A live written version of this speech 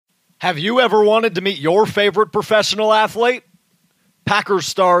Have you ever wanted to meet your favorite professional athlete? Packers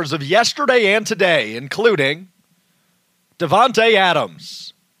stars of yesterday and today, including Davante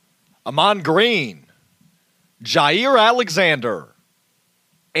Adams, Amon Green, Jair Alexander,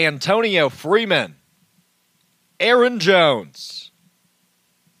 Antonio Freeman, Aaron Jones,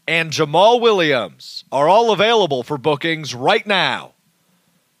 and Jamal Williams are all available for bookings right now.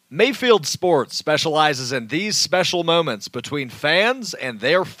 Mayfield Sports specializes in these special moments between fans and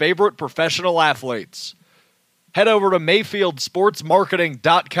their favorite professional athletes. Head over to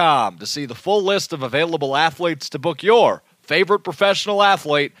MayfieldSportsMarketing.com to see the full list of available athletes to book your favorite professional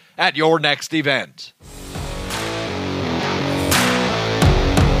athlete at your next event.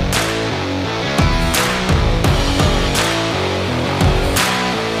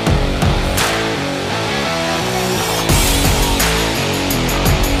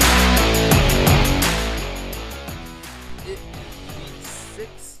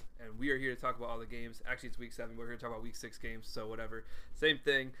 We are here to talk about all the games. Actually, it's week 7. We're here to talk about week 6 games, so whatever. Same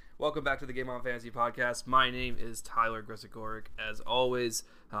thing. Welcome back to the Game On Fantasy podcast. My name is Tyler Gressegoric. As always,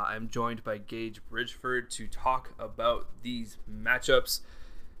 I'm joined by Gage Bridgeford to talk about these matchups.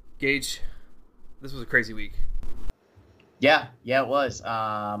 Gage, this was a crazy week. Yeah, it was.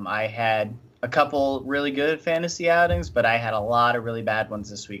 I had a couple really good fantasy outings, but I had a lot of really bad ones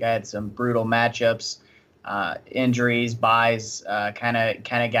this week. I had some brutal matchups. Injuries, buys, kind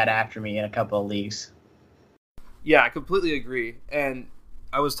of got after me in a couple of leagues. Yeah, I completely agree. And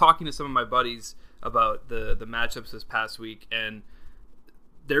I was talking to some of my buddies about the matchups this past week, and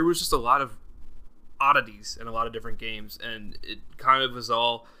there was just a lot of oddities in a lot of different games, and it kind of was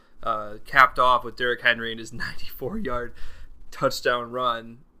all capped off with Derrick Henry and his 94-yard touchdown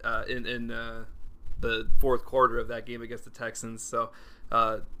run in the fourth quarter of that game against the Texans. So,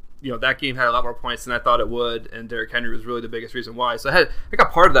 that game had a lot more points than I thought it would, and Derrick Henry was really the biggest reason why. So I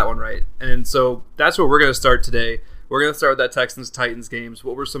got part of that one right. And so that's where we're going to start today. We're going to start with that Texans-Titans games.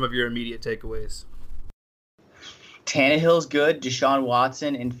 What were some of your immediate takeaways? Tannehill's good. Deshaun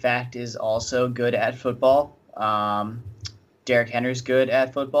Watson, in fact, is also good at football. Derrick Henry's good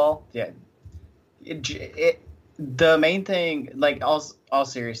at football. Yeah. The main thing, like all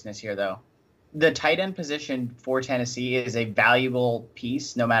seriousness here, though, the tight end position for Tennessee is a valuable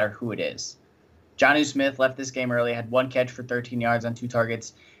piece no matter who it is. Jonnu Smith left this game early, had 1 catch for 13 yards on 2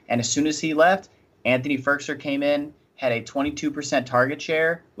 targets, and as soon as he left, Anthony Firkser came in, had a 22% target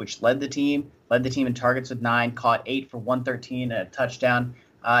share, which led the team in targets with 9, caught 8 for 113 and a touchdown.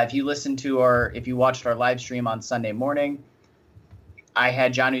 If you watched our live stream on Sunday morning, I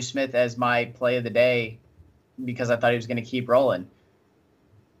had Jonnu Smith as my play of the day because I thought he was going to keep rolling.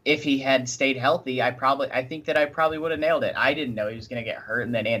 If he had stayed healthy, I think that I probably would have nailed it. I didn't know he was going to get hurt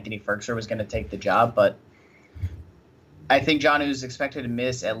and then Anthony Firkser was going to take the job, but I think Jonnu's expected to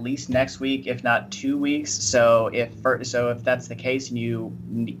miss at least next week, if not 2 weeks. So if that's the case and you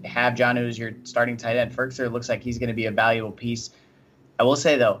have Jonnu as your starting tight end, Firkser, it looks like he's going to be a valuable piece. I will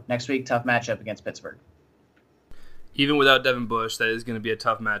say, though, next week, tough matchup against Pittsburgh. Even without Devin Bush, that is going to be a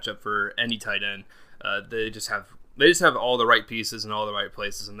tough matchup for any tight end. They just have all the right pieces in all the right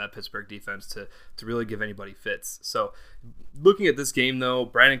places in that Pittsburgh defense to really give anybody fits. So looking at this game, though,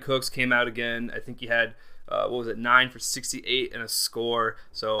 Brandon Cooks came out again. I think he had, 9 for 68 and a score.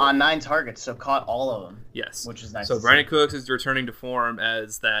 So on 9 targets, so caught all of them. Yes. Which is nice. So Brandon Cooks is returning to form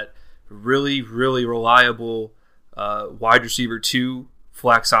as that really, really reliable wide receiver 2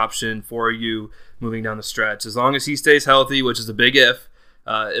 flex option for you moving down the stretch. As long as he stays healthy, which is a big if,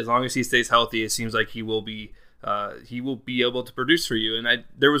 as long as he stays healthy, it seems like he will be able to produce for you. And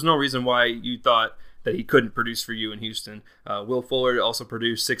there was no reason why you thought that he couldn't produce for you in Houston. Will Fuller also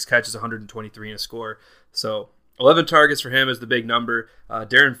produced 6 catches, 123 and a score. So 11 targets for him is the big number.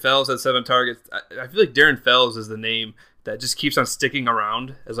 Darren Fells had 7 targets. I feel like Darren Fells is the name that just keeps on sticking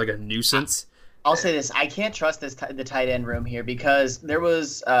around as like a nuisance. I'll say this. I can't trust the tight end room here because there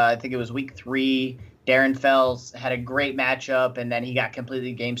was, I think it was week 3, Darren Fells had a great matchup, and then he got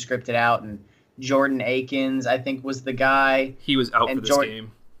completely game scripted out, and Jordan Akins, I think, was the guy. He was out for this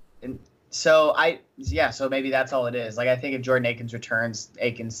game. And so maybe that's all it is. Like, I think if Jordan Akins returns,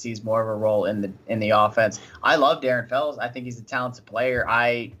 Akins sees more of a role in the offense. I love Darren Fells. I think he's a talented player.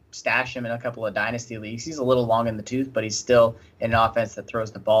 I stash him in a couple of dynasty leagues. He's a little long in the tooth, but he's still in an offense that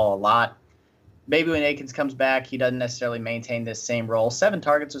throws the ball a lot. Maybe when Akins comes back, he doesn't necessarily maintain this same role. 7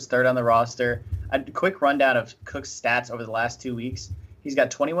 targets, was 3rd on the roster. A quick rundown of Cook's stats over the last 2 weeks. He's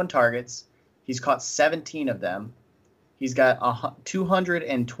got 21 targets. He's caught 17 of them. He's got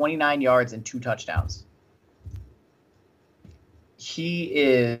 229 yards and 2 touchdowns. He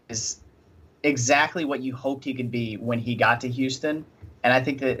is exactly what you hoped he could be when he got to Houston. And I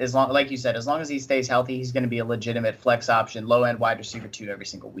think that as long, like you said, as long as he stays healthy, he's going to be a legitimate flex option, low end wide receiver 2 every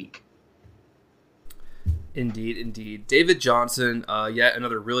single week. Indeed. David Johnson, yet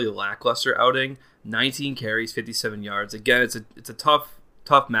another really lackluster outing. 19 carries, 57 yards. Again, it's a tough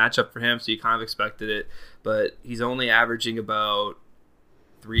matchup for him, so you kind of expected it. But he's only averaging about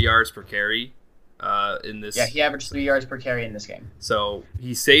 3 yards per carry in this. Yeah, he averaged 3 yards per carry in this game. So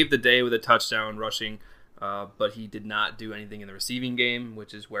he saved the day with a touchdown rushing, but he did not do anything in the receiving game,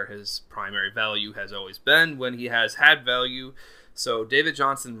 which is where his primary value has always been when he has had value. So David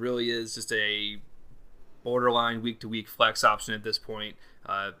Johnson really is just a borderline week-to-week flex option at this point.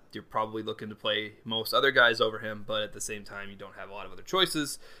 You're probably looking to play most other guys over him, but at the same time, you don't have a lot of other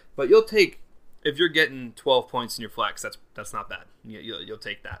choices. But you'll take, if you're getting 12 points in your flex, that's not bad. You'll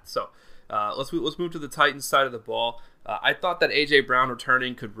take that. So let's move to the Titans side of the ball. I thought that A.J. Brown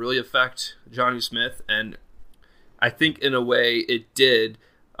returning could really affect Jonnu Smith, and I think in a way it did,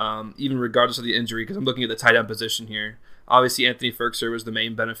 even regardless of the injury, because I'm looking at the tight end position here. Obviously, Anthony Firkser was the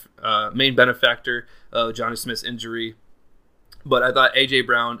main benefactor of Jonnu Smith's injury. But I thought A.J.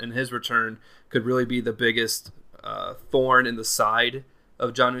 Brown and his return could really be the biggest thorn in the side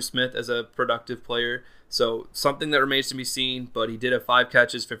of Jonnu Smith as a productive player. So something that remains to be seen, but he did have 5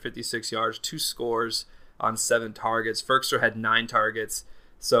 catches for 56 yards, 2 scores on 7 targets. Firkser had 9 targets,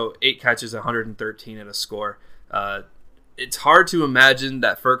 so 8 catches, 113 and a score. It's hard to imagine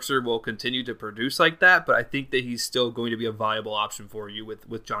that Firkser will continue to produce like that, but I think that he's still going to be a viable option for you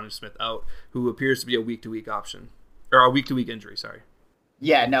with Jonnu Smith out, who appears to be a week-to-week option. Or a week-to-week injury, sorry.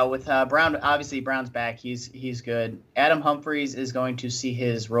 Yeah, no, with Brown, obviously Brown's back. He's good. Adam Humphries is going to see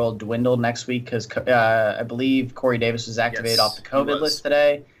his role dwindle next week because I believe Corey Davis was activated off the COVID list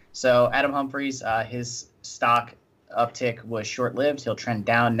today. So Adam Humphries, his stock uptick was short-lived. He'll trend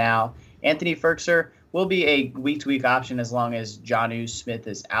down now. Anthony Firkser will be a week-to-week option as long as Jonnu Smith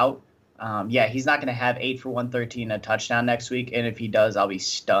is out. He's not going to have 8 for 113 a touchdown next week, and if he does, I'll be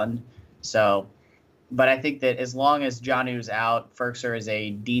stunned. But I think that as long as Jonnu's out, Firkser is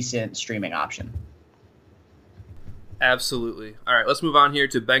a decent streaming option. Absolutely. All right, let's move on here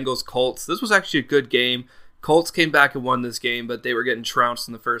to Bengals-Colts. This was actually a good game. Colts came back and won this game, but they were getting trounced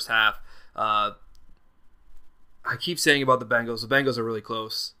in the first half. I keep saying about the Bengals are really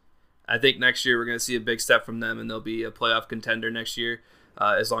close. I think next year we're going to see a big step from them, and they'll be a playoff contender next year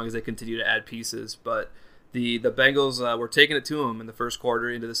as long as they continue to add pieces. But the Bengals were taking it to them in the first quarter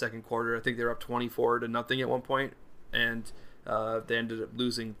into the second quarter. I think they were up 24-0 at one point, and they ended up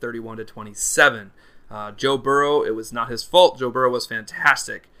losing 31-27. Joe Burrow, it was not his fault. Joe Burrow was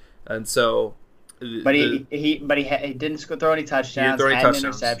fantastic, and so. He didn't throw any touchdowns. Had an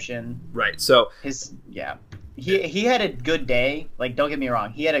interception. Right. So he had a good day. Like, don't get me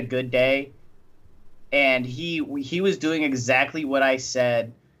wrong, he had a good day, and he was doing exactly what I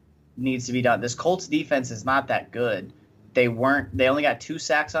said needs to be done. This Colts defense is not that good. They only got 2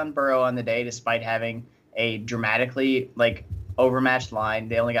 sacks on Burrow on the day, despite having a dramatically overmatched line.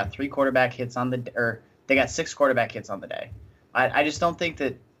 They only got 3 quarterback hits they got 6 quarterback hits on the day. I just don't think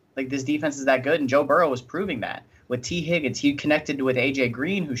that this defense is that good, and Joe Burrow was proving that. With T. Higgins, he connected with A.J.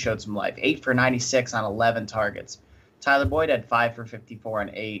 Green, who showed some life. 8 for 96 on 11 targets. Tyler Boyd had 5 for 54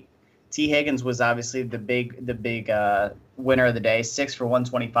 on 8. T. Higgins was obviously the big winner of the day. 6 for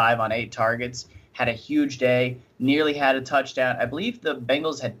 125 on 8 targets. Had a huge day. Nearly had a touchdown. I believe the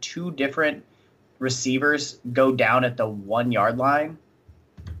Bengals had 2 different receivers go down at the 1-yard line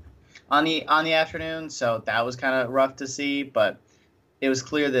on the afternoon. So that was kind of rough to see, but it was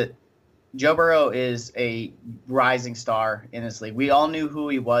clear that Joe Burrow is a rising star in this league. We all knew who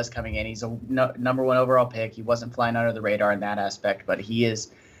he was coming in. He's a number 1 overall pick. He wasn't flying under the radar in that aspect, but he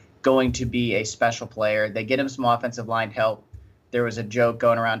is going to be a special player. They get him some offensive line help. There was a joke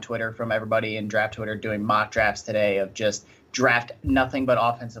going around Twitter from everybody in draft Twitter doing mock drafts today of just draft nothing but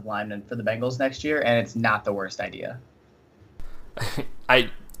offensive linemen for the Bengals next year, and it's not the worst idea.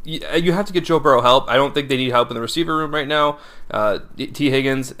 You have to get Joe Burrow help. I don't think they need help in the receiver room right now. T.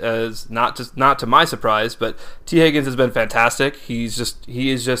 Higgins is not to my surprise, but T. Higgins has been fantastic. He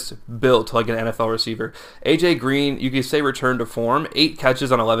is just built like an NFL receiver. A.J. Green, you could say returned to form. 8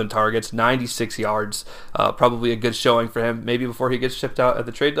 catches on 11 targets, 96 yards. Probably a good showing for him. Maybe before he gets shipped out at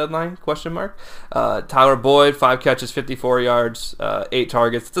the trade deadline? ? Tyler Boyd, 5 catches, 54 yards, 8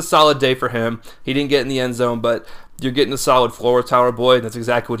 targets. It's a solid day for him. He didn't get in the end zone, but you're getting a solid floor with Tyler Boyd. That's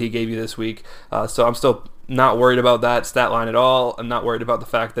exactly what he gave you this week. So I'm still Not worried about that stat line at all. I'm not worried about the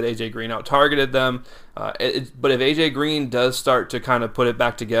fact that AJ Green out-targeted them. But if AJ Green does start to kind of put it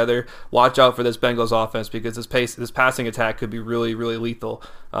back together, watch out for this Bengals offense, because this passing attack could be really, really lethal.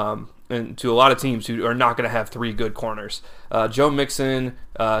 And to a lot of teams who are not going to have three good corners. Joe Mixon,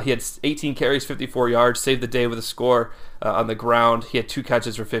 he had 18 carries, 54 yards, saved the day with a score on the ground. He had 2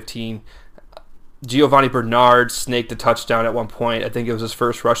 catches for 15. Giovanni Bernard snaked a touchdown at one point. I think it was his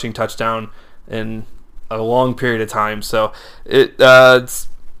first rushing touchdown in a long period of time. So it's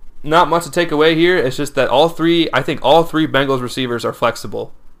not much to take away here. It's just that all three Bengals receivers are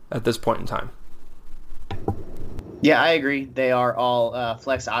flexible at this point in time. Yeah, I agree. They are all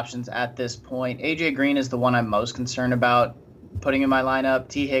flex options at this point. AJ Green is the one I'm most concerned about putting in my lineup.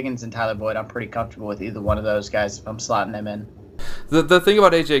 T. Higgins and Tyler Boyd, I'm pretty comfortable with either one of those guys if I'm slotting them in. The thing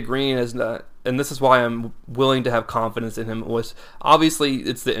about AJ Green is that, and this is why I'm willing to have confidence in him, was obviously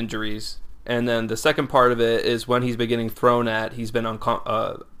it's the injuries. And then the second part of it is when he's been getting thrown at, he's been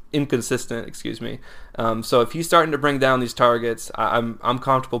inconsistent. So if he's starting to bring down these targets, I'm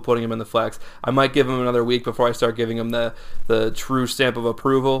comfortable putting him in the flex. I might give him another week before I start giving him the true stamp of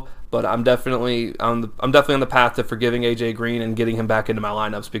approval. But I'm definitely on the path to forgiving AJ Green and getting him back into my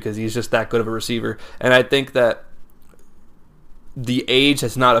lineups, because he's just that good of a receiver. And I think that the age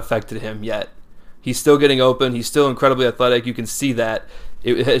has not affected him yet. He's still getting open. He's still incredibly athletic. You can see that.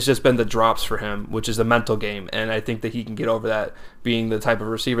 It has just been the drops for him, which is a mental game, and I think that he can get over that, being the type of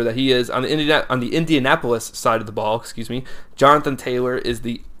receiver that he is. On the Indianapolis side of the ball, Jonathan Taylor is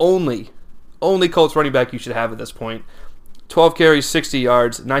the only Colts running back you should have at this point. 12 carries, 60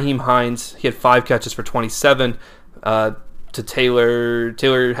 yards. Nyheim Hines, he had 5 catches for 27. To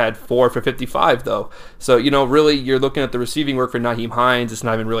Taylor had 4 for 55 though. So really you're looking at the receiving work for Nyheim Hines. It's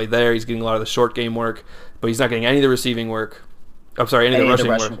not even really there. He's getting a lot of the short game work, but he's not getting any of the receiving work. I'm sorry, any of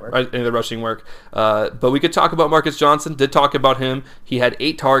the rushing work. But we could talk about Marcus Johnson. Did talk about him. He had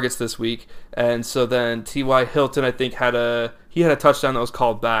 8 targets this week, and so then T.Y. Hilton, I think, had a touchdown that was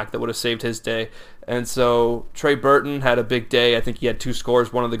called back that would have saved his day. And so Trey Burton had a big day. I think he had 2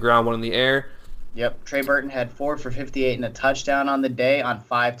 scores, one on the ground, one in the air. Yep, Trey Burton had 4 for 58 and a touchdown on the day on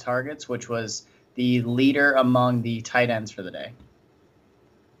 5 targets, which was the leader among the tight ends for the day.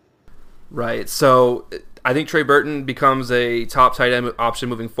 Right, so I think Trey Burton becomes a top tight end option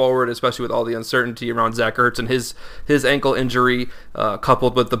moving forward, especially with all the uncertainty around Zach Ertz and his ankle injury,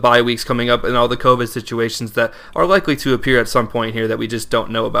 coupled with the bye weeks coming up and all the COVID situations that are likely to appear at some point here that we just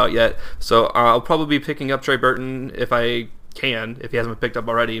don't know about yet. So I'll probably be picking up Trey Burton if he hasn't been picked up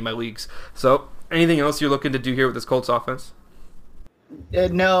already in my leagues. So anything else you're looking to do here with this Colts offense?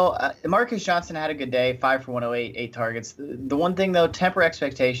 No, Marcus Johnson had a good day, 5 for 108, 8 targets. The one thing, though, temper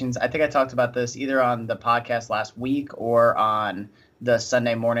expectations. I think I talked about this either on the podcast last week or on the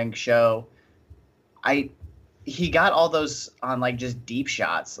Sunday morning show. He got all those on just deep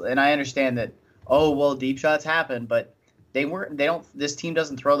shots, and I understand that. Deep shots happen, but this team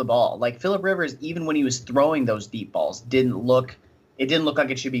doesn't throw the ball. Phillip Rivers, even when he was throwing those deep balls, didn't look like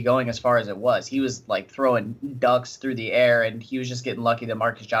it should be going as far as it was. He was throwing ducks through the air, and he was just getting lucky that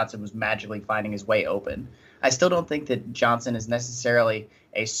Marcus Johnson was magically finding his way open. I still don't think that Johnson is necessarily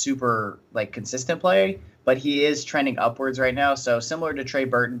a super consistent player, but he is trending upwards right now. So similar to Trey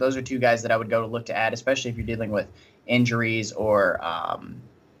Burton, those are 2 guys that I would go to look to add, especially if you're dealing with injuries or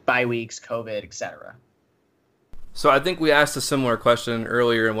bye weeks, COVID, etc. So I think we asked a similar question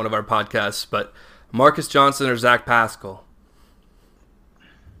earlier in one of our podcasts, but Marcus Johnson or Zach Pascal?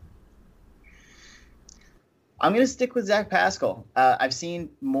 I'm going to stick with Zach Pascal. I've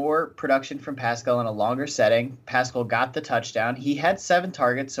seen more production from Pascal in a longer setting. Pascal got the touchdown. He had 7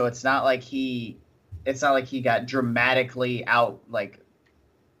 targets, so it's not like he got dramatically out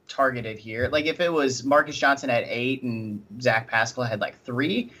targeted here. If it was Marcus Johnson had 8 and Zach Pascal had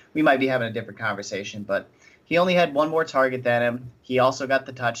 3, we might be having a different conversation. But he only had 1 more target than him. He also got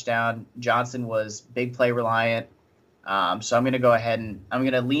the touchdown. Johnson was big play reliant. So I'm going to go ahead and I'm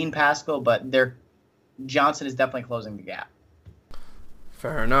going to lean Pascal, but Johnson is definitely closing the gap.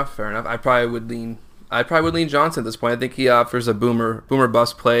 Fair enough. I probably would lean Johnson at this point. I think he offers a boomer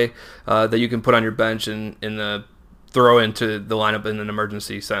bust play that you can put on your bench and throw into the lineup in an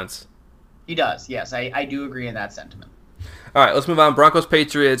emergency sense. He does, yes. I do agree in that sentiment. All right, let's move on.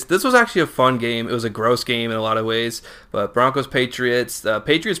 Broncos-Patriots. This was actually a fun game. It was a gross game in a lot of ways, but Broncos-Patriots.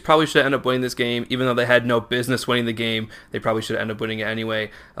 Patriots probably should end up winning this game, even though they had no business winning the game. They probably should end up winning it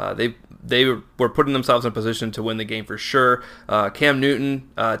anyway. They were putting themselves in position to win the game for sure. Cam Newton,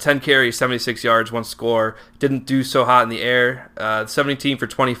 10 carries, 76 yards, 1 score. Didn't do so hot in the air. 17 for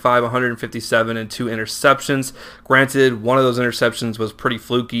 25, 157, and 2 interceptions. Granted, one of those interceptions was pretty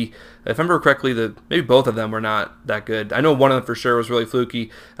fluky. If I remember correctly, maybe both of them were not that good. I know one of them for sure was really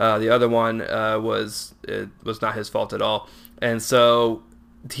fluky. The other one was not his fault at all. And so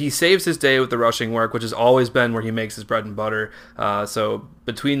he saves his day with the rushing work, which has always been where he makes his bread and butter. So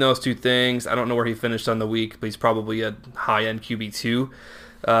between those two things, I don't know where he finished on the week, but he's probably a high-end QB2.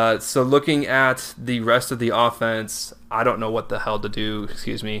 So looking at the rest of the offense, I don't know what the heck to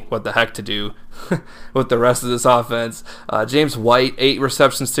do with the rest of this offense. James White, 8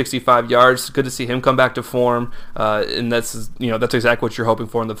 receptions, 65 yards. Good to see him come back to form. And that's exactly what you're hoping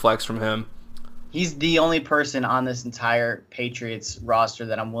for in the flex from him. He's the only person on this entire Patriots roster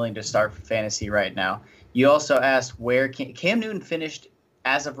that I'm willing to start for fantasy right now. You also asked where Cam Newton finished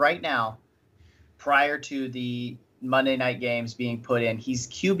as of right now, prior to the Monday night games being put in. He's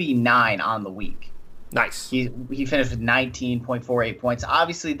QB9 on the week. Nice. He finished with 19.48 points.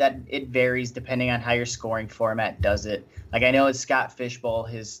 Obviously, that it varies depending on how your scoring format does it. Like, I know it's Scott Fishbowl,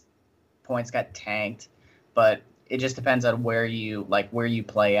 his points got tanked, but it just depends on where you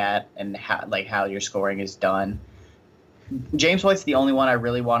play at and how your scoring is done. James White's the only one I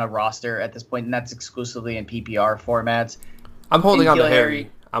really want to roster at this point, and that's exclusively in PPR formats. I'm holding on to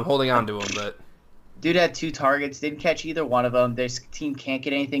Harry. I'm holding on to him, but dude had 2 targets, didn't catch either one of them. This team can't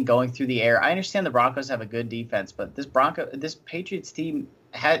get anything going through the air. I understand the Broncos have a good defense, but this Patriots team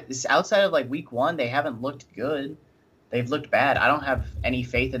outside of week 1, they haven't looked good. They've looked bad. I don't have any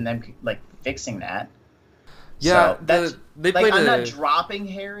faith in them fixing that. Yeah, so I'm not dropping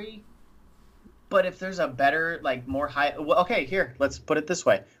Harry, but if there's a better, more high... Well, okay, here, let's put it this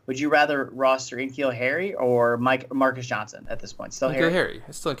way. Would you rather roster N'Keal Harry or Marcus Johnson at this point? Still Harry?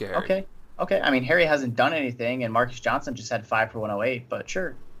 I still N'Keal Harry. Okay. I mean, Harry hasn't done anything, and Marcus Johnson just had 5 for 108, but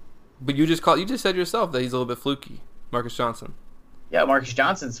sure. But you just said yourself that he's a little bit fluky, Marcus Johnson. Yeah, Marcus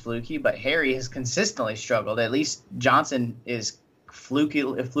Johnson's fluky, but Harry has consistently struggled. At least Johnson is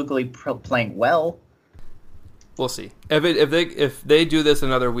flukily playing well. We'll see. If they do this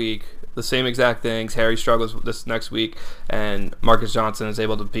another week, the same exact things, Harry struggles this next week, and Marcus Johnson is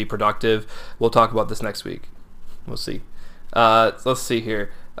able to be productive, we'll talk about this next week. We'll see. Let's see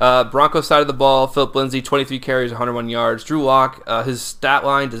here. Broncos side of the ball, Philip Lindsay, 23 carries, 101 yards. Drew Lock, his stat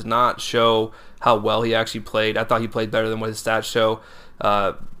line does not show how well he actually played. I thought he played better than what his stats show.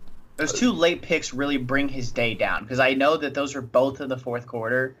 Those 2 late picks really bring his day down, because I know that those were both in the fourth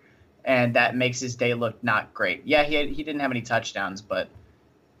quarter, and that makes his day look not great. Yeah, he didn't have any touchdowns, but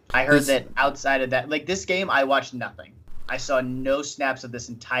I heard that outside of that, this game, I watched nothing. I saw no snaps of this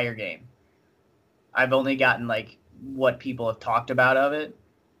entire game. I've only gotten, what people have talked about of it,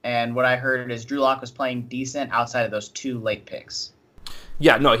 and what I heard is Drew Lock was playing decent outside of those 2 late picks.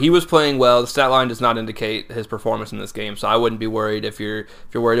 Yeah, no, he was playing well. The stat line does not indicate his performance in this game, so I wouldn't be worried if you're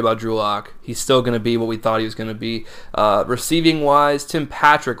worried about Drew Lock. He's still going to be what we thought he was going to be. Receiving-wise, Tim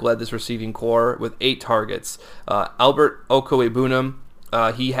Patrick led this receiving core with 8 targets. Albert Okwuegbunam,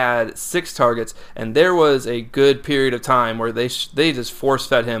 he had 6 targets, and there was a good period of time where they just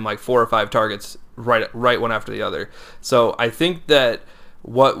force-fed him 4 or 5 targets right one after the other. So I think that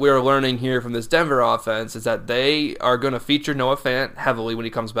what we're learning here from this Denver offense is that they are going to feature Noah Fant heavily when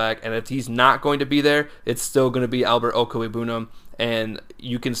he comes back, and if he's not going to be there, it's still going to be Albert Okwuegbunam, and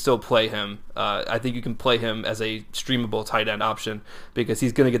you can still play him. I think you can play him as a streamable tight end option because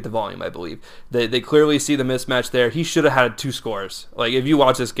he's going to get the volume, I believe. They clearly see the mismatch there. He should have had 2 scores. If you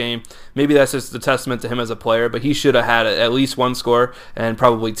watch this game, maybe that's just a testament to him as a player, but he should have had at least 1 score and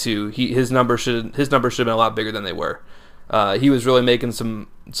probably 2. His numbers should have been a lot bigger than they were. He was really making some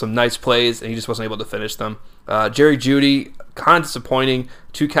nice plays, and he just wasn't able to finish them. Jerry Jeudy, kind of disappointing.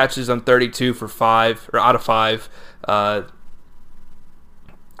 2 catches on 32 for 5, or out of 5.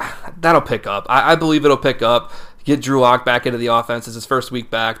 That'll pick up. I believe it'll pick up. Get Drew Lock back into the offense. It's his first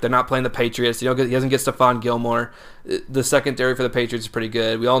week back. They're not playing the Patriots. He doesn't get Stephon Gilmore. The secondary for the Patriots is pretty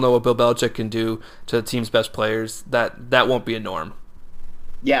good. We all know what Bill Belichick can do to the team's best players. That won't be a norm.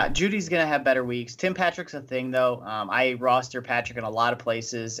 Yeah, Judy's going to have better weeks. Tim Patrick's a thing, though. I roster Patrick in a lot of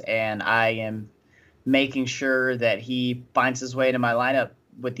places, and I am making sure that he finds his way into my lineup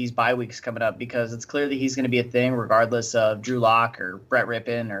with these bye weeks coming up, because it's clear that he's going to be a thing regardless of Drew Lock or Brett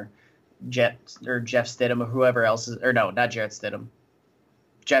Rippon or Jeff Stidham or whoever else is – or no, not Jarrett Stidham.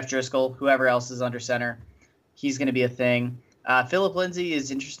 Jeff Driscoll, whoever else is under center. He's going to be a thing. Philip Lindsay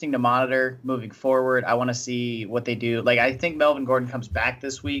is interesting to monitor moving forward. I want to see what they do. I think Melvin Gordon comes back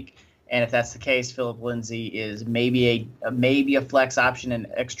this week, and if that's the case, Philip Lindsay is maybe a flex option in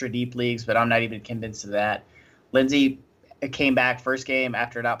extra deep leagues, but I'm not even convinced of that. Lindsay came back first game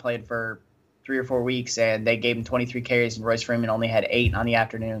after not playing for 3 or 4 weeks, and they gave him 23 carries, and Royce Freeman only had 8 on the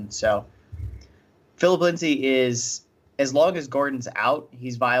afternoon. So Philip Lindsay is as long as Gordon's out,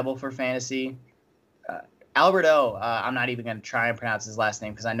 he's viable for fantasy. Albert O, I'm not even going to try and pronounce his last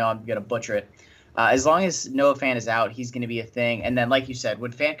name because I know I'm going to butcher it. As long as Noah Fant is out, he's going to be a thing. And then, like you said,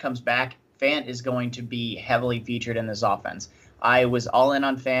 when Fant comes back, Fant is going to be heavily featured in this offense. I was all in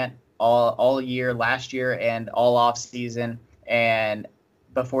on Fant all year, last year, and all off season. And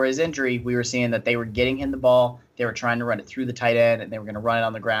before his injury, we were seeing that they were getting him the ball. They were trying to run it through the tight end, and they were going to run it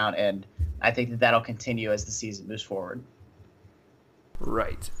on the ground. And I think that that'll continue as the season moves forward.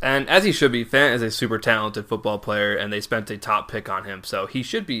 Right. And as he should be, Fant is a super talented football player, and they spent a top pick on him. So he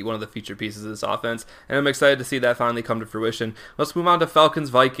should be one of the featured pieces of this offense, and I'm excited to see that finally come to fruition. Let's move on to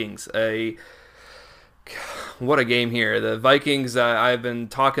Falcons-Vikings. What a game here. The Vikings, I've been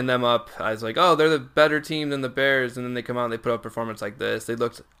talking them up. I was like, oh, they're the better team than the Bears, and then they come out and they put up a performance like this. They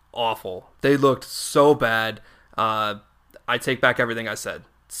looked awful. They looked so bad. I take back everything I said.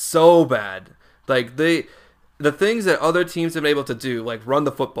 So bad. Like, the things that other teams have been able to do, like run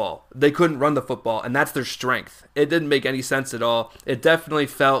the football, they couldn't run the football, and that's their strength. It didn't make any sense at all. It definitely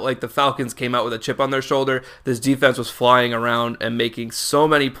felt like the Falcons came out with a chip on their shoulder. This defense was flying around and making so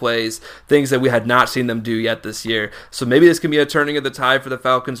many plays, things that we had not seen them do yet this year. So maybe this can be a turning of the tide for the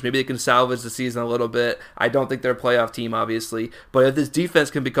Falcons. Maybe they can salvage the season a little bit. I don't think they're a playoff team, obviously, but if this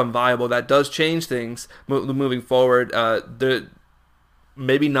defense can become viable, that does change things moving forward.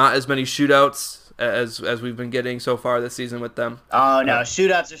 Maybe not as many shootouts as we've been getting so far this season with them. Oh no,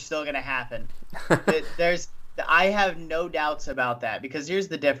 shootouts are still going to happen. I have no doubts about that, because here's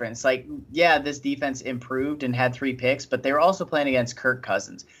the difference. Like, yeah, this defense improved and had 3 picks, but they were also playing against Kirk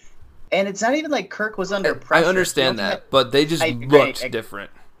Cousins. And it's not even like Kirk was under pressure. I understand that, but they just looked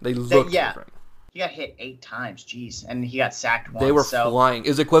different. They looked different. He got hit 8 times, jeez, and he got sacked once. They were flying. It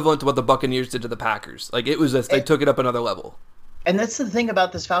was equivalent to what the Buccaneers did to the Packers. Like, it was they took it up another level. And that's the thing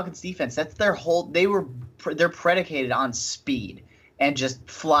about this Falcons defense. That's their whole. They're predicated on speed and just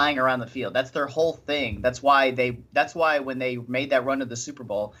flying around the field. That's their whole thing. That's why when they made that run to the Super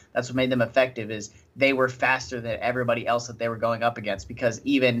Bowl, that's what made them effective. Is they were faster than everybody else that they were going up against, because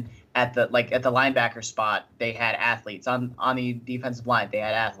even at the linebacker spot, they had athletes on the defensive line. They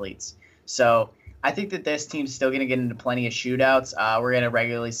had athletes. So I think that this team's still going to get into plenty of shootouts. We're going to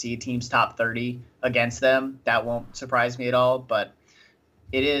regularly see teams top 30 against them. That won't surprise me at all. But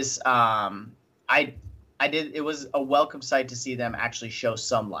it is it was a welcome sight to see them actually show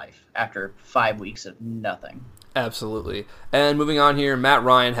some life after 5 weeks of nothing. Absolutely. And moving on here, Matt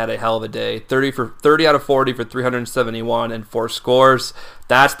Ryan had a hell of a day. 30 out of 40 for 371 and 4 scores.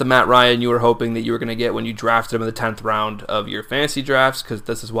 That's the Matt Ryan you were hoping that you were going to get when you drafted him in the 10th round of your fantasy drafts, because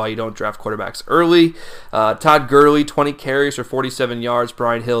this is why you don't draft quarterbacks early. Todd Gurley, 20 carries for 47 yards.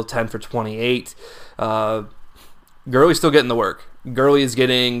 Brian Hill, 10 for 28. Gurley's still getting the work. Gurley is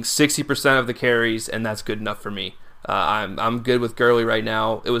getting 60% of the carries, and that's good enough for me. I'm good with Gurley right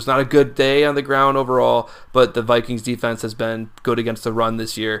now. It was not a good day on the ground overall, but the Vikings defense has been good against the run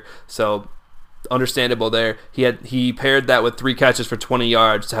this year, so understandable there. He paired that with 3 catches for 20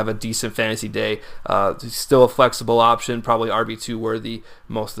 yards to have a decent fantasy day. He's still a flexible option, probably RB2 worthy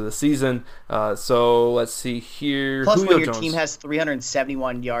most of the season. So let's see here. Plus, when your team has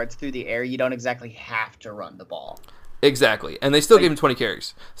 371 yards through the air, you don't exactly have to run the ball. Exactly, and they still gave him 20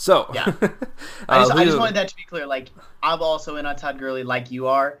 carries. So yeah, I just wanted that to be clear. Like, I'm also in on Todd Gurley, like you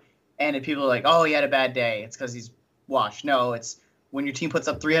are, and if people are like, "Oh, he had a bad day," it's because he's washed. No, it's when your team puts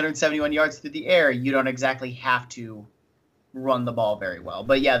up 371 yards through the air, you don't exactly have to run the ball very well.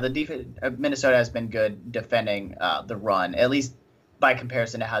 But yeah, Minnesota has been good defending the run, at least by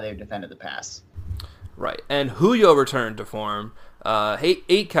comparison to how they've defended the pass. Right, and Julio returned to form.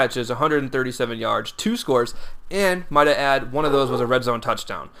 8 catches, 137 yards, 2 scores, and might I add, one of those was a red zone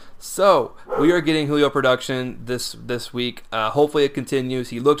touchdown. So we are getting Julio production this week. Hopefully it continues.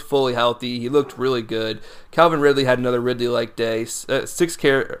 He looked fully healthy. He looked really good. Calvin Ridley had another Ridley-like day. 6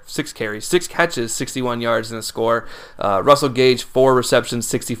 catches, 61 yards, and a score. Russell Gage, 4 receptions,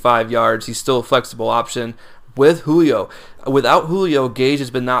 65 yards. He's still a flexible option. With Julio. Without Julio, Gage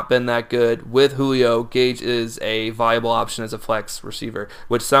has not been that good. With Julio, Gage is a viable option as a flex receiver,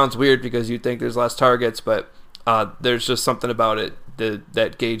 which sounds weird because you'd think there's less targets, but there's just something about it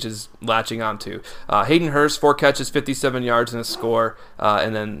that Gage is latching onto. Hayden Hurst, 4 catches, 57 yards, and a score,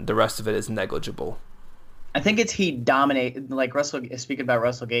 and then the rest of it is negligible. I think he dominates, like speaking about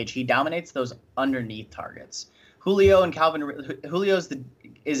Russell Gage, he dominates those underneath targets. Julio and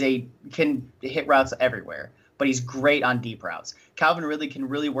can hit routes everywhere, but he's great on deep routes. Calvin Ridley can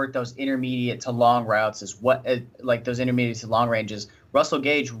really work those intermediate to long routes those intermediate to long ranges. Russell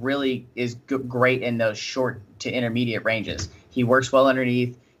Gage really is great in those short to intermediate ranges. He works well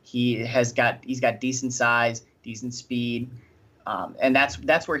underneath. He's got decent size. decent speed, and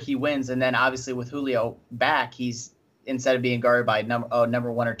that's where he wins. And then obviously with Julio back, he's instead of being guarded by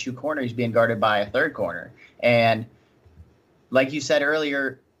number 1 or 2 corner, he's being guarded by a third corner. And like you said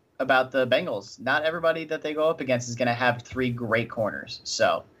earlier about the Bengals, not everybody that they go up against is going to have 3 great corners.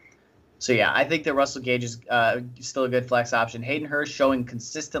 So yeah, I think that Russell Gage is still a good flex option. Hayden Hurst showing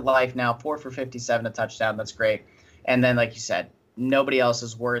consistent life now, 4 for 57, a touchdown. That's great. And then, like you said, nobody else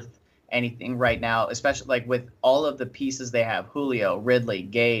is worth anything right now, especially like with all of the pieces they have: Julio, Ridley,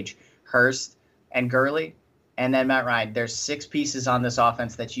 Gage, Hurst, and Gurley. And then Matt Ryan. There's 6 pieces on this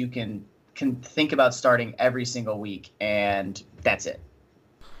offense that you can think about starting every single week, and that's it.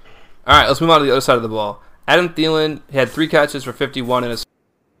 All right, let's move on to the other side of the ball. Adam Thielen had 3 catches for 51 and a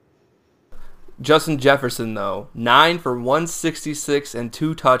Justin Jefferson, though, 9 for 166 and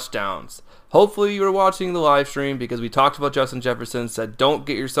 2 touchdowns. Hopefully you were watching the live stream because we talked about Justin Jefferson, said don't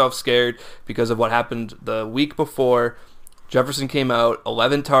get yourself scared because of what happened the week before. Jefferson came out,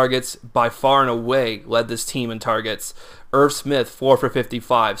 11 targets, by far and away led this team in targets. Irv Smith, 4 for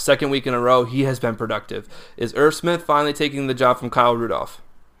 55. Second week in a row, he has been productive. Is Irv Smith finally taking the job from Kyle Rudolph?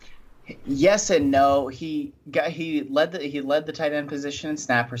 Yes and no. He led the tight end position in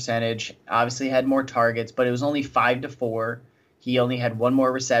snap percentage. Obviously had more targets, but it was only 5-4. He only had 1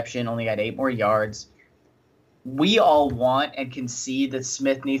 more reception, only had 8 more yards. We all want and can see that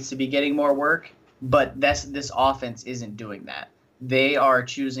Smith needs to be getting more work, but this offense isn't doing that. They are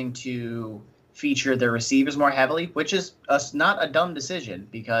choosing to feature their receivers more heavily, which is not a dumb decision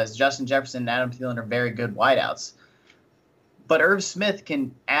because Justin Jefferson and Adam Thielen are very good wideouts. But Irv Smith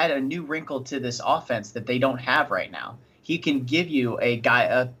can add a new wrinkle to this offense that they don't have right now. He can give you a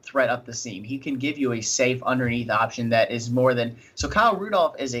threat up the seam. He can give you a safe underneath option that is more than – so Kyle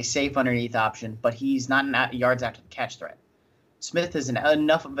Rudolph is a safe underneath option, but he's not an yards after the catch threat. Smith is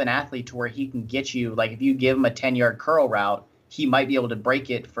enough of an athlete to where he can get you – like if you give him a 10-yard curl route, he might be able to break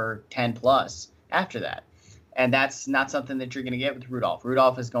it for 10-plus after that. And that's not something that you're going to get with Rudolph.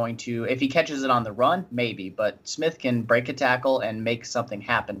 Rudolph is going to, if he catches it on the run, maybe. But Smith can break a tackle and make something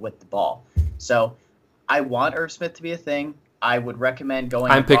happen with the ball. So I want Irv Smith to be a thing. I would recommend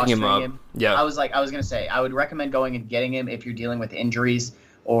going I'm picking him up. Yeah. I was going to say, I would recommend going and getting him if you're dealing with injuries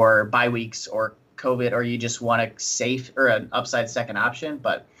or bye weeks or COVID, or you just want a safe or an upside second option.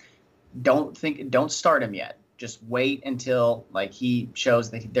 But don't start him yet. Just wait until like he shows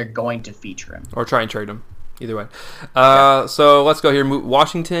that they're going to feature him. Or try and trade him. Either way. So let's go here.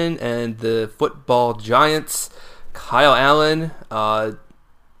 Washington and the football Giants. Kyle Allen.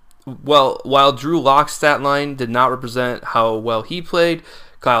 While Drew Lock's stat line did not represent how well he played,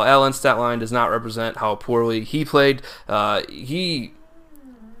 Kyle Allen's stat line does not represent how poorly he played. He's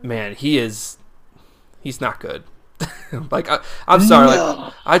not good. Like I'm sorry. No.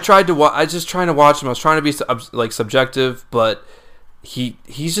 Like I tried to I just trying to watch him. I was trying to be like subjective, but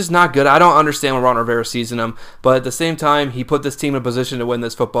he's just not good. I don't understand when Ron Rivera sees in him, but at the same time, he put this team in a position to win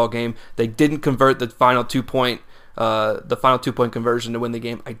this football game. They didn't convert the final 2-point conversion to win the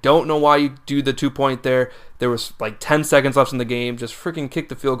game. I don't know why you do the 2-point there. There was like 10 seconds left in the game. Just freaking kick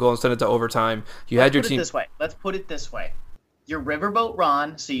the field goal and send it to overtime. Let's put it this way. You're Riverboat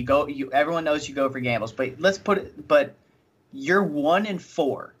Ron, so everyone knows you go for gambles, but you're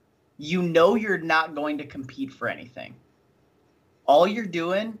 1-4. You know you're not going to compete for anything. All you're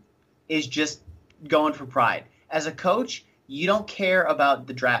doing is just going for pride. As a coach, you don't care about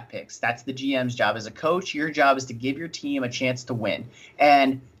the draft picks. That's the GM's job. As a coach, your job is to give your team a chance to win.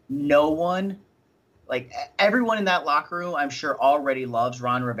 And no one, like everyone in that locker room, I'm sure already loves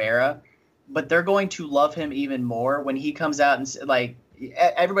Ron Rivera, but they're going to love him even more when he comes out and like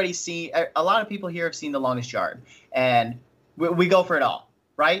everybody's seen. A lot of people here have seen The Longest Yard, and we go for it all,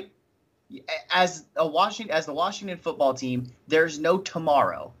 right? As the Washington football team, there's no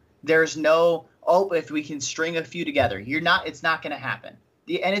tomorrow. There's no, if we can string a few together. It's not going to happen.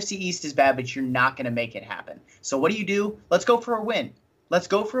 The NFC East is bad, but you're not going to make it happen. So what do? Let's go for a win. Let's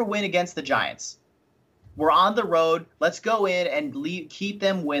go for a win against the Giants. We're on the road. Let's go in and keep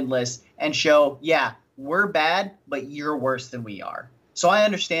them winless and show, yeah, we're bad, but you're worse than we are. So I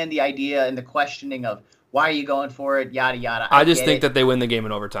understand the idea and the questioning of, why are you going for it? Yada, yada. I just think that they win the game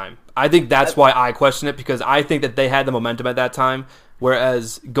in overtime. I think that's why I question it, because I think that they had the momentum at that time,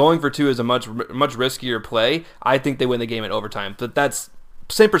 whereas going for 2 is a much riskier play. I think they win the game in overtime. But that's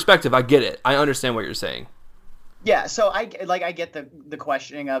same perspective. I get it. I understand what you're saying. Yeah, so I get the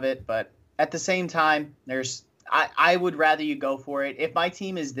questioning of it, but at the same time, I would rather you go for it. If my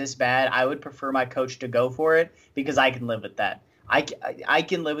team is this bad, I would prefer my coach to go for it because I can live with that. I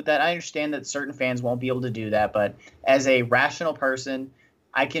can live with that. I understand that certain fans won't be able to do that, but as a rational person,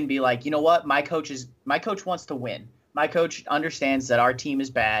 I can be like, you know what, my coach wants to win. My coach understands that our team is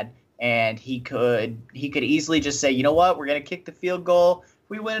bad, and he could easily just say, you know what, we're going to kick the field goal. If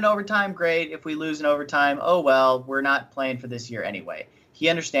we win in overtime, great. If we lose in overtime, oh well, we're not playing for this year anyway. He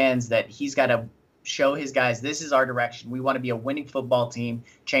understands that he's got to show his guys, this is our direction. We want to be a winning football team,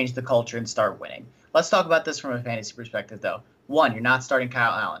 change the culture, and start winning. Let's talk about this from a fantasy perspective, though. 1, you're not starting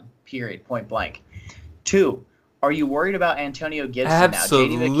Kyle Allen, period, point blank. 2, are you worried about Antonio Gibson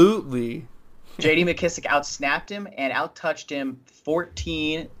Absolutely. now? J.D. McKissic outsnapped him and outtouched him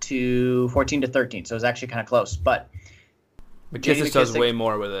 14 to 13. So it was actually kind of close. But McKissic does way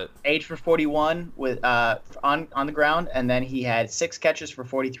more with it. 8 for 41 with on the ground, and then he had 6 catches for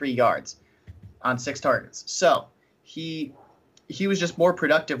 43 yards on 6 targets. So he was just more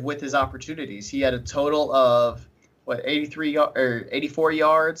productive with his opportunities. He had a total of 84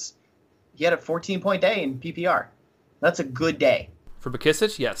 yards. He had a 14-point day in PPR. That's a good day. For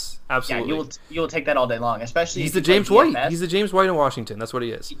McKissic, yes, absolutely. Yeah, you will take that all day long, especially he's the James White. He's the James White in Washington. That's what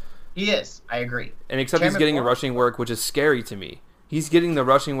he is. He is. I agree. And except he's getting the rushing work, which is scary to me. He's getting the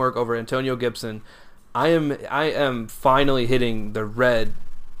rushing work over Antonio Gibson. I am finally hitting the red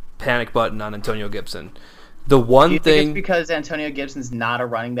panic button on Antonio Gibson. The one Do you thing think it's because Antonio Gibson's not a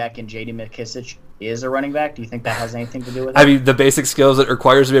running back and J.D. McKissic is a running back? Do you think that has anything to do with it? I mean, the basic skills it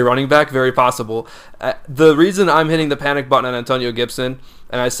requires to be a running back, very possible. The reason I'm hitting the panic button on Antonio Gibson,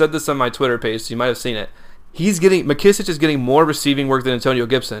 and I said this on my Twitter page, so you might have seen it, McKissic is getting more receiving work than Antonio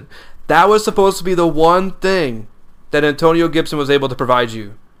Gibson. That was supposed to be the one thing that Antonio Gibson was able to provide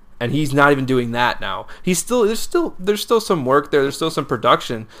you, and he's not even doing that now. There's still some work there. There's still some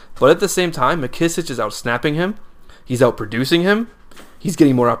production, but at the same time, McKissic is out snapping him. He's out producing him. He's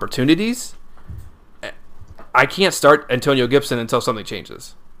getting more opportunities. I can't start Antonio Gibson until something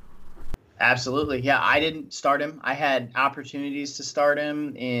changes. Absolutely. Yeah, I didn't start him. I had opportunities to start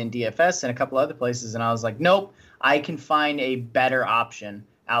him in DFS and a couple other places, and I was like, nope, I can find a better option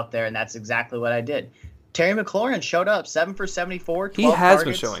out there, and that's exactly what I did. Terry McLaurin showed up, 7 for 74, 12 He has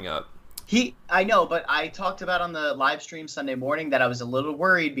targets. been showing up. I know, but I talked about on the live stream Sunday morning that I was a little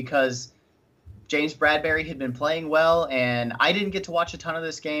worried because James Bradberry had been playing well, and I didn't get to watch a ton of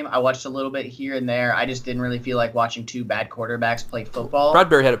this game. I watched a little bit here and there. I just didn't really feel like watching 2 bad quarterbacks play football.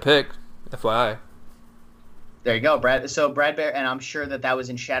 Bradberry had a pick, FYI. There you go, Brad. So Bradberry, and I'm sure that was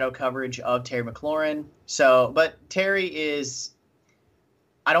in shadow coverage of Terry McLaurin. But Terry is,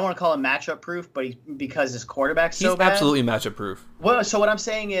 I don't want to call him matchup proof, but because his quarterback's so bad. He's absolutely matchup proof. Well, so what I'm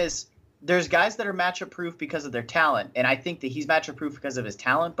saying is there's guys that are matchup proof because of their talent, and I think that he's matchup proof because of his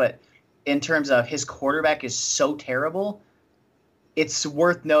talent, but in terms of his quarterback is so terrible, it's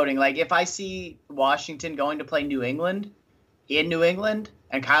worth noting. Like, if I see Washington going to play New England in New England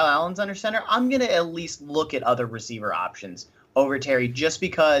and Kyle Allen's under center, I'm going to at least look at other receiver options over Terry just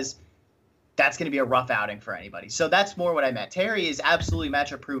because that's going to be a rough outing for anybody. So that's more what I meant. Terry is absolutely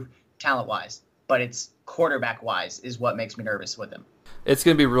matchup proof talent-wise, but it's quarterback-wise is what makes me nervous with him. It's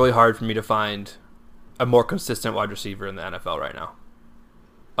going to be really hard for me to find a more consistent wide receiver in the NFL right now.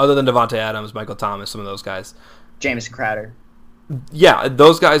 Other than Davante Adams, Michael Thomas, some of those guys. Jamison Crowder. Yeah,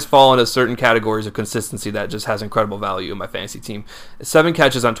 those guys fall into certain categories of consistency that just has incredible value in my fantasy team. 7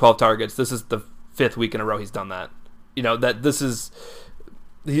 catches on 12 targets. This is the 5th week in a row he's done that.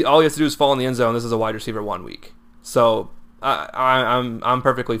 All he has to do is fall in the end zone. This is a wide receiver 1 week. So I'm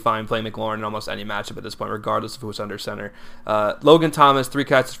perfectly fine playing McLaurin in almost any matchup at this point, regardless of who's under center. Logan Thomas, 3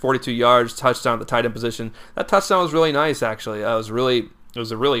 catches, 42 yards, touchdown at the tight end position. That touchdown was really nice, actually. It was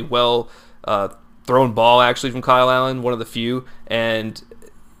a really well thrown ball, actually, from Kyle Allen, one of the few, and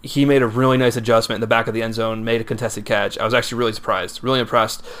he made a really nice adjustment in the back of the end zone, made a contested catch. I was actually really surprised, really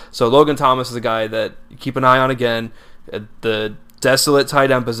impressed. So Logan Thomas is a guy that you keep an eye on again. At the desolate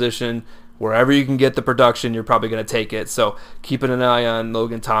tight end position, wherever you can get the production, you're probably going to take it. So keeping an eye on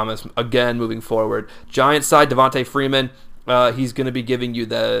Logan Thomas, again, moving forward. Giants side, Devontae Freeman. He's going to be giving you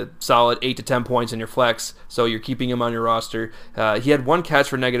the solid 8 to 10 points in your flex, so you're keeping him on your roster. He had 1 catch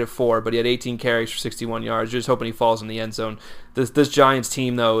for -4, but he had 18 carries for 61 yards. You're just hoping he falls in the end zone. This Giants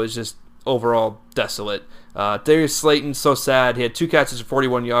team, though, is just overall desolate. Darius Slayton, so sad. He had 2 catches for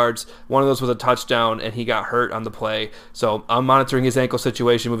 41 yards. One of those was a touchdown, and he got hurt on the play. So I'm monitoring his ankle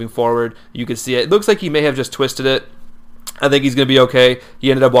situation moving forward. You can see it. It looks like he may have just twisted it. I think he's going to be okay.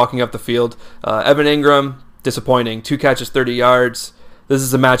 He ended up walking up the field. Evan Ingram, disappointing. 2 catches, 30 yards. This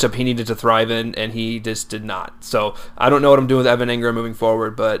is a matchup he needed to thrive in, and he just did not. So I don't know what I'm doing with Evan Ingram moving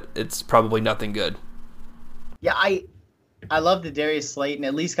forward, but it's probably nothing good. Yeah, I love that Darius Slayton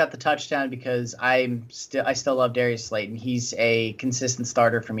at least got the touchdown because I still love Darius Slayton. He's a consistent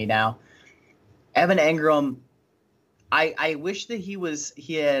starter for me now. Evan Ingram, I wish that he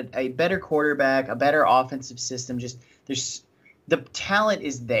had a better quarterback, a better offensive system. Just the talent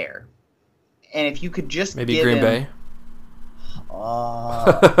is there, and if you could just maybe give Green him, Bay.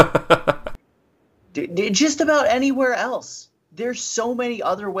 Just about anywhere else. There's so many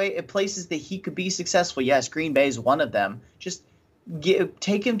other places that he could be successful. Yes, Green Bay is one of them. Just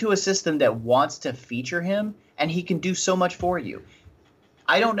take him to a system that wants to feature him, and he can do so much for you.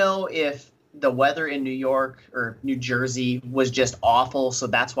 I don't know if the weather in New York or New Jersey was just awful, so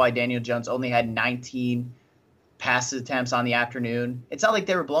that's why Daniel Jones only had 19 pass attempts on the afternoon. It's not like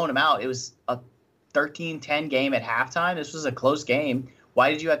they were blowing him out. It was a 13-10 game at halftime. This was a close game.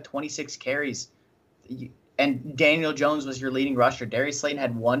 Why did you have 26 carries? And Daniel Jones was your leading rusher. Darius Slayton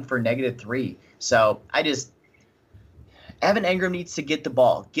had 1 for -3. So Evan Engram needs to get the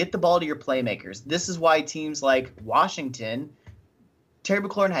ball. Get the ball to your playmakers. This is why teams like Washington, Terry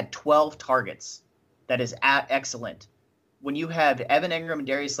McLaurin had 12 targets. That is excellent. When you have Evan Engram and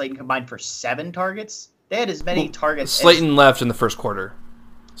Darius Slayton combined for 7 targets, they had as many targets. Slayton left in the first quarter.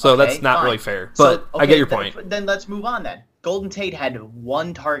 So Okay, that's not fine. really fair. But I get your point. Then let's move on then. Golden Tate had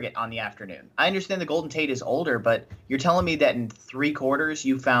 1 target on the afternoon. I understand the Golden Tate is older, but you're telling me that in 3 quarters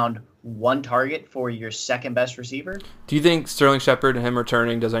you found 1 target for your second best receiver? Do you think Sterling Shepard and him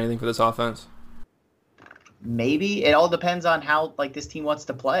returning does anything for this offense? Maybe. It all depends on how this team wants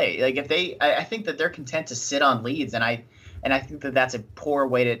to play. If I think that they're content to sit on leads, and I think that that's a poor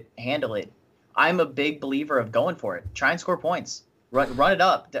way to handle it. I'm a big believer of going for it. Try and score points. Run it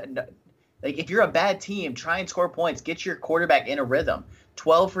up. If you're a bad team, try and score points. Get your quarterback in a rhythm.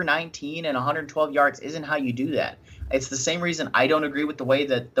 12 for 19 and 112 yards isn't how you do that. It's the same reason I don't agree with the way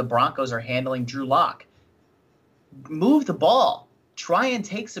that the Broncos are handling Drew Lock. Move the ball. Try and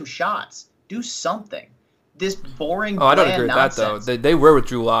take some shots. Do something. This boring. I don't agree with nonsense. that though. They were with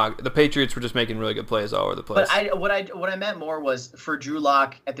Drew Lock. The Patriots were just making really good plays all over the place. But what I meant more was for Drew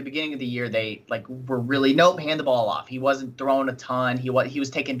Lock at the beginning of the year, they were really hand the ball off. He wasn't throwing a ton. He was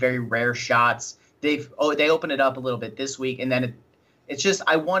taking very rare shots. They opened it up a little bit this week, and then it's just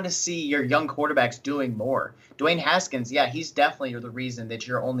I want to see your young quarterbacks doing more. Dwayne Haskins, yeah, he's definitely the reason that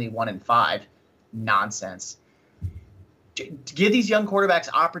you're only 1-5. Nonsense. Give these young quarterbacks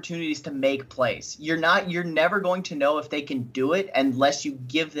opportunities to make plays. You're never going to know if they can do it unless you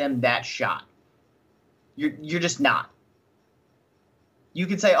give them that shot. You're just not. You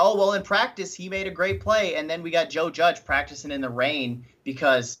could say, oh, well, in practice, he made a great play, and then we got Joe Judge practicing in the rain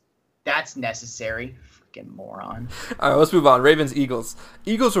because that's necessary. Freaking moron. All right, let's move on. Ravens, Eagles.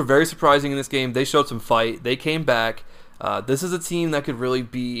 Eagles were very surprising in this game. They showed some fight. They came back. This is a team that could really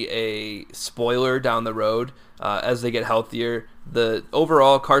be a spoiler down the road as they get healthier. The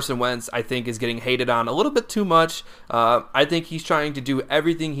overall Carson Wentz, I think, is getting hated on a little bit too much. I think he's trying to do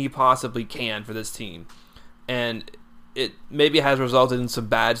everything he possibly can for this team, and it maybe has resulted in some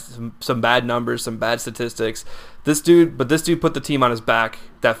bad numbers, some bad statistics. This dude put the team on his back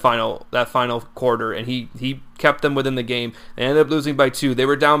that final quarter, and he kept them within the game. They ended up losing by 2. They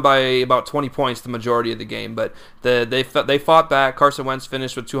were down by about 20 points the majority of the game, but they fought back. Carson Wentz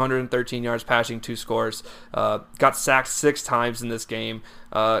finished with 213 yards passing, 2 scores. Got sacked 6 times in this game.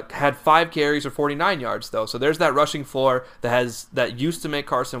 Had 5 carries or 49 yards though. So there's that rushing floor that used to make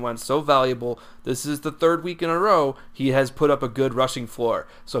Carson Wentz so valuable. This is the 3rd week in a row he has put up a good rushing floor.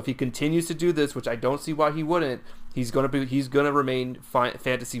 So if he continues to do this, which I don't see why he wouldn't, he's gonna remain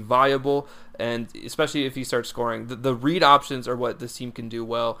fantasy viable, and especially if he starts scoring. The read options are what this team can do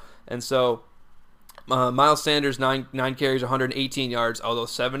well, and so Miles Sanders 9 carries, 118 yards, although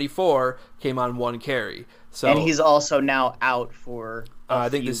 74 came on 1 carry. So and he's also now out for. I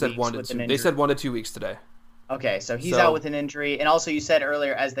think they said 1 to 2. They said 1 to 2 weeks today. Okay, so he's out with an injury, and also you said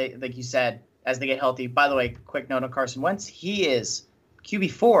earlier as they get healthy. By the way, quick note on Carson Wentz: he is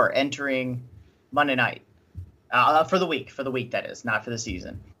QB4 entering Monday night. For the week that is, not for the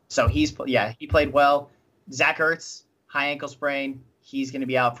season. So he played well. Zach Ertz, high ankle sprain. He's going to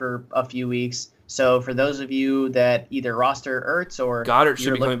be out for a few weeks. So for those of you that either roster Ertz or Goddard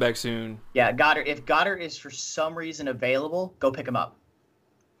should be coming back soon. Yeah, Goddard. If Goddard is for some reason available, go pick him up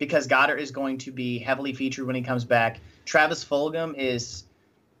because Goddard is going to be heavily featured when he comes back. Travis Fulgham is.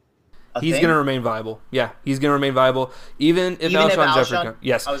 He's going to remain viable. Yeah, he's going to remain viable. Even if Alshon Jeffrey comes.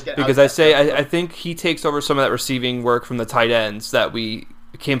 Yes, I think he takes over some of that receiving work from the tight ends that we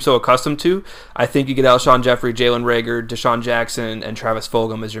became so accustomed to. I think you get Alshon Jeffrey, Jalen Reagor, Deshaun Jackson, and Travis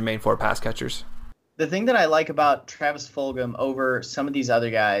Fulgham as your main 4 pass catchers. The thing that I like about Travis Fulgham over some of these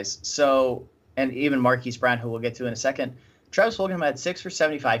other guys, and even Marquise Brown, who we'll get to in a second, Travis Fulgham had 6 for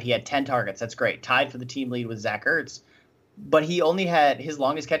 75. He had 10 targets. That's great. Tied for the team lead with Zach Ertz. But he only had his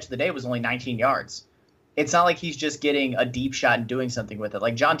longest catch of the day was only 19 yards. It's not like he's just getting a deep shot and doing something with it.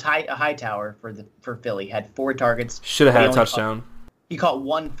 Like John Hightower for Philly had 4 targets. Should have had a touchdown. He caught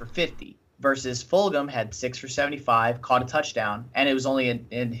 1 for 50 versus Fulgham had 6 for 75, caught a touchdown, and it was only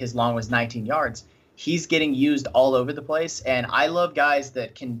in his long was 19 yards. He's getting used all over the place, and I love guys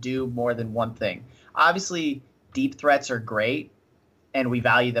that can do more than one thing. Obviously, deep threats are great, and we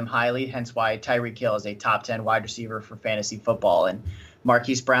value them highly, hence why Tyreek Hill is a top 10 wide receiver for fantasy football, and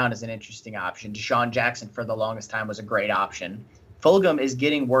Marquise Brown is an interesting option. Deshaun Jackson for the longest time was a great option. Fulgham is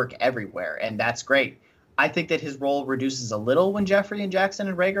getting work everywhere, and that's great. I think that his role reduces a little when Jeffrey and Jackson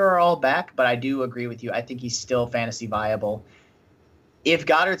and Rager are all back, but I do agree with you. I think he's still fantasy viable. If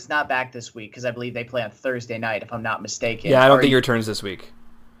Goddard's not back this week, because I believe they play on Thursday night, if I'm not mistaken. Yeah, I don't think he returns this week.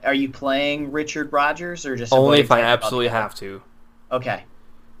 Are you playing Richard Rodgers or just only if I absolutely have to? Okay.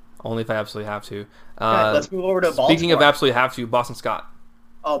 Only if I absolutely have to. Okay, let's move over to Baltimore. Speaking of absolutely have to, Boston Scott.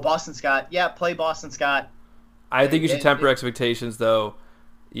 Oh, Boston Scott. Yeah, play Boston Scott. I think you should temper expectations, though.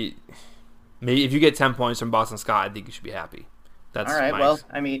 Maybe if you get 10 points from Boston Scott, I think you should be happy. That's all right. Well,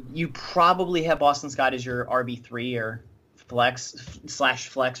 I mean, you probably have Boston Scott as your RB3 or flex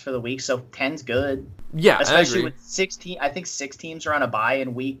for the week, so 10's good. Yeah, especially I agree. With 16. I think 6 teams are on a bye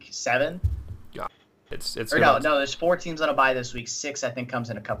in week 7. Yeah, it's. Or no, there's 4 teams on a bye this week. 6, I think,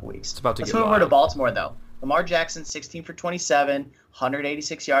 comes in a couple weeks. It's about to Let's get move wild. over to Baltimore, though. Lamar Jackson, 16 for 27,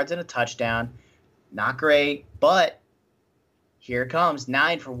 186 yards and a touchdown. Not great, but here it comes.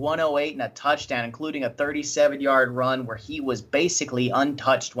 9 for 108 and a touchdown, including a 37-yard run where he was basically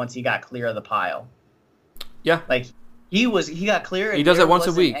untouched once he got clear of the pile. Yeah. Like, he got clear. And he does it once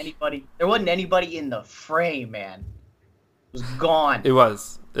a week. There wasn't anybody in the frame, man. It was gone. It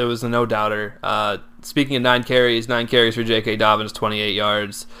was a no-doubter. Speaking of 9 carries for J.K. Dobbins, 28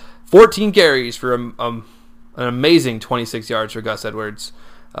 yards. 14 carries for an amazing 26 yards for Gus Edwards.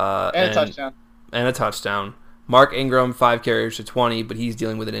 And a touchdown. Mark Ingram, 5 carries for 20, but he's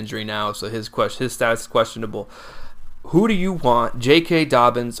dealing with an injury now, so his status is questionable. Who do you want, J.K.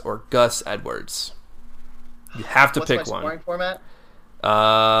 Dobbins or Gus Edwards? You have to pick What's my one. Scoring format?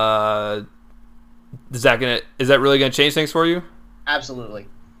 Is that really gonna change things for you? Absolutely.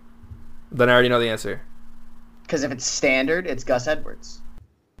 Then I already know the answer. Because if it's standard, it's Gus Edwards.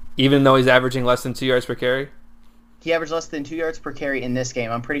 Even though he's averaging less than 2 yards per carry? He averaged less than 2 yards per carry in this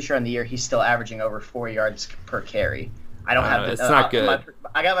game. I'm pretty sure on the year he's still averaging over 4 yards per carry. I don't have the. It's not good.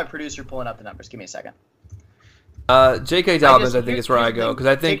 I got my producer pulling up the numbers. Give me a second. J.K. Dobbins, I think is where I go because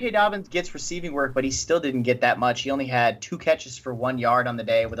I think J.K. Dobbins gets receiving work, but he still didn't get that much. He only had 2 catches for 1 yard on the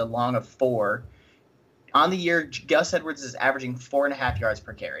day with a long of 4. On the year, Gus Edwards is averaging 4.5 yards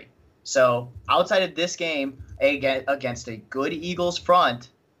per carry. So outside of this game against a good Eagles front,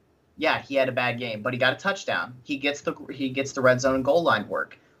 yeah, he had a bad game, but he got a touchdown. He gets the red zone and goal line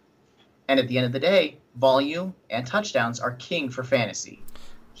work. And at the end of the day, volume and touchdowns are king for fantasy.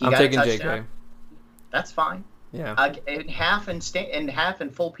 I'm taking J.K. That's fine. Yeah. In half and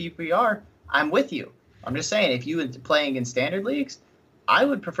full PPR, I'm with you. I'm just saying, if you playing in standard leagues, I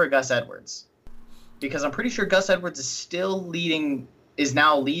would prefer Gus Edwards because I'm pretty sure Gus Edwards is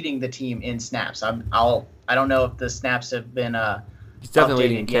now leading the team in snaps. I don't know if the snaps have been. He's definitely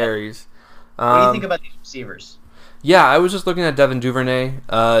leading carries. What do you think about these receivers? Yeah, I was just looking at Devin Duvernay.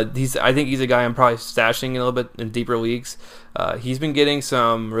 I think he's a guy I'm probably stashing a little bit in deeper leagues. He's been getting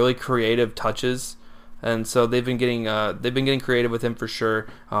some really creative touches, and so they've been getting creative with him for sure.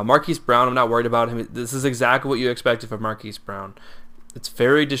 Marquise Brown, I'm not worried about him. This is exactly what you expected from Marquise Brown. It's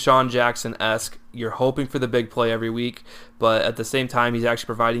very Deshaun Jackson-esque. You're hoping for the big play every week, but at the same time, he's actually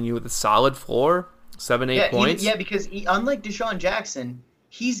providing you with a solid floor, 7-8 points. Because unlike Deshaun Jackson,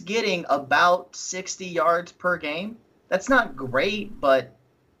 he's getting about 60 yards per game. That's not great, but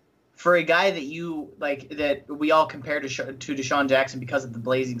for a guy that we all compare to Deshaun Jackson because of the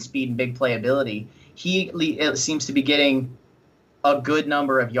blazing speed and big playability, it seems to be getting a good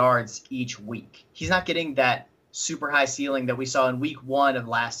number of yards each week. He's not getting that super high ceiling that we saw in week 1 of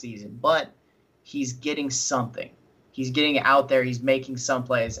last season, but he's getting something. He's getting out there. He's making some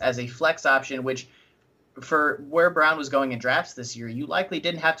plays as a flex option, which for where Brown was going in drafts this year, you likely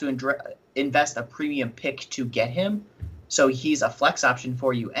didn't have to invest a premium pick to get him. So he's a flex option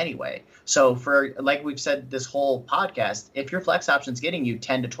for you anyway. So for, like we've said this whole podcast, if your flex option's getting you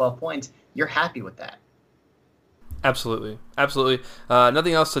 10 to 12 points, you're happy with that. Absolutely.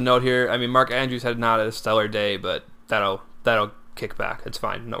 Nothing else to note here. I mean, Mark Andrews had not a stellar day, but that'll kick back. It's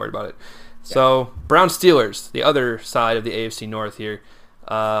fine. I'm not worried about it. Yeah. So, Browns Steelers, the other side of the AFC North here.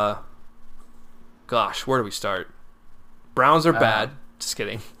 Gosh, where do we start? Browns are bad. Just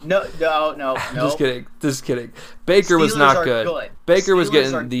kidding. No. Just kidding. Baker Steelers was not good. Baker was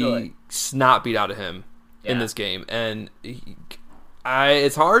getting the snot beat out of him. in this game, and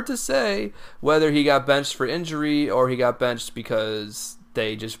it's hard to say whether he got benched for injury or he got benched because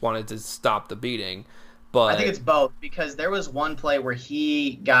they just wanted to stop the beating. But I think it's both, because there was one play where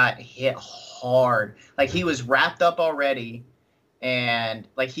he got hit hard. Like, he was wrapped up already, and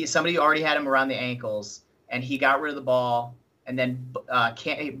like somebody already had him around the ankles, and he got rid of the ball, and then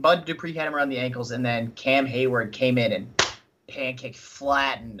Bud Dupree had him around the ankles, and then Cam Hayward came in and pancake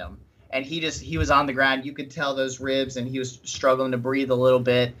flattened him. And he was on the ground. You could tell those ribs, and he was struggling to breathe a little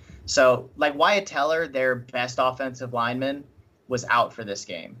bit. So, like, Wyatt Teller, their best offensive lineman, was out for this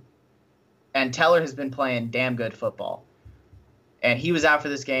game. And Teller has been playing damn good football. And he was out for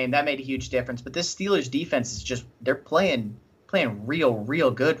this game. That made a huge difference. But this Steelers defense is just, they're playing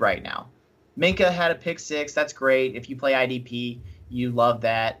real good right now. Minka had a pick six. That's great. If you play IDP, you love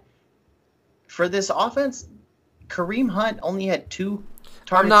that. For this offense, Kareem Hunt only had 2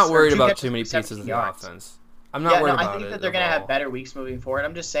 targets. I'm not worried about too many pieces of the offense. I'm not worried about it. I think that they're going to have better weeks moving forward.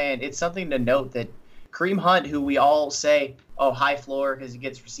 I'm just saying it's something to note that Kareem Hunt, who we all say, high floor because he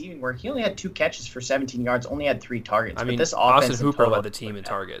gets receiving work, he only had 2 catches for 17 yards, only had 3 targets. I mean, this Austin Hooper led the team in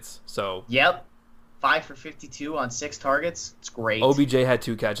targets. So yep, 5 for 52 on 6 targets. It's great. OBJ had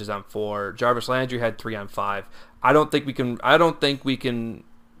 2 catches on 4. Jarvis Landry had 3 on 5. I don't think we can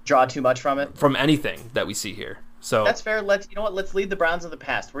draw too much from it, from anything that we see here. So that's fair. Let's leave the Browns of the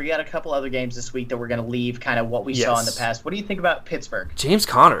past. We got a couple other games this week that we're going to leave kind of what we saw in the past. What do you think about Pittsburgh? James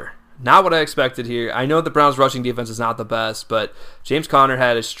Conner. Not what I expected here. I know the Browns' rushing defense is not the best, but James Conner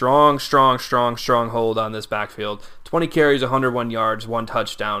had a strong hold on this backfield. 20 carries, 101 yards, 1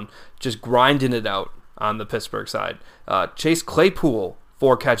 touchdown, just grinding it out on the Pittsburgh side. Chase Claypool,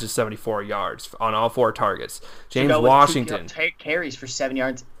 4 catches, 74 yards on all 4 targets. James Washington. 2 carries for 7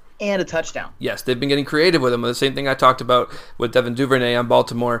 yards and a touchdown. Yes, they've been getting creative with him. The same thing I talked about with Devin Duvernay on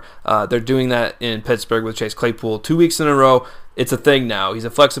Baltimore. They're doing that in Pittsburgh with Chase Claypool 2 weeks in a row. It's a thing now. He's a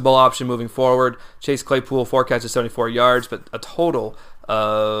flexible option moving forward. Chase Claypool, 4 catches, 74 yards, but a total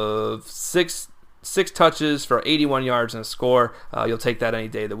of 6 touches for 81 yards and a score. You'll take that any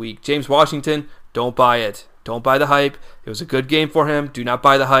day of the week. James Washington, don't buy it. Don't buy the hype. It was a good game for him. Do not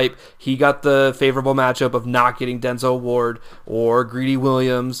buy the hype. He got the favorable matchup of not getting Denzel Ward or Greedy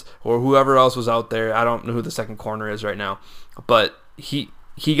Williams or whoever else was out there. I don't know who the second corner is right now. But he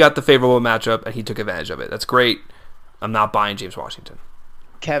got the favorable matchup, and he took advantage of it. That's great. I'm not buying James Washington.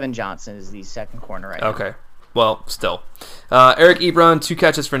 Kevin Johnson is the second corner right now. Okay. Well, still. Eric Ebron, 2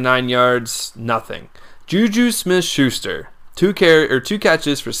 catches for 9 yards, nothing. Juju Smith-Schuster, 2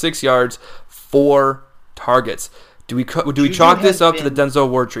 catches for 6 yards, 4 targets. Do we chalk this up to the Denzel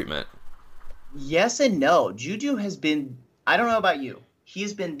Ward treatment? Yes and no. Juju has been, I don't know about you, he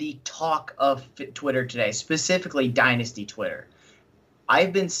has been the talk of Twitter today, specifically Dynasty Twitter.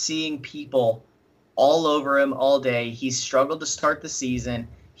 I've been seeing people all over him all day. He's struggled to start the season.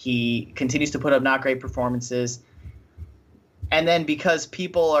 He continues to put up not great performances. And then because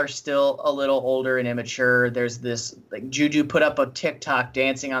people are still a little older and immature, there's this, like, Juju put up a TikTok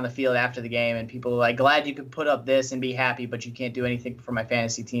dancing on the field after the game, and people are like, glad you could put up this and be happy, but you can't do anything for my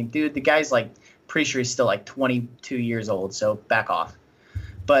fantasy team. Dude, the guy's like, pretty sure he's still like 22 years old, so back off.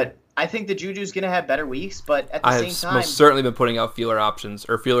 But I think the Juju's going to have better weeks, but at the same time, I've most certainly been putting out feeler options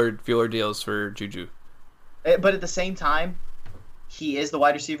or feeler deals for Juju. But at the same time, he is the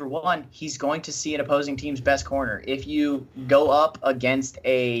wide receiver 1. He's going to see an opposing team's best corner. If you go up against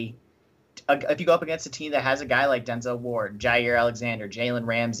a team that has a guy like Denzel Ward, Jair Alexander, Jalen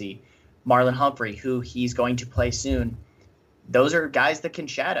Ramsey, Marlon Humphrey, who he's going to play soon, those are guys that can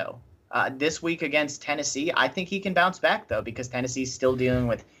shadow. This week against Tennessee, I think he can bounce back, though, because Tennessee's still dealing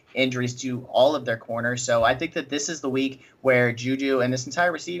with injuries to all of their corners. So I think that this is the week where Juju and this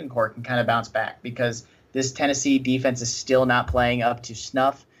entire receiving corps can kind of bounce back, because this Tennessee defense is still not playing up to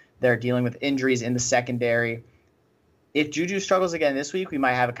snuff. They're dealing with injuries in the secondary. If Juju struggles again this week, we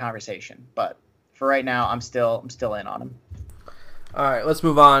might have a conversation. But for right now, I'm still in on him. All right, let's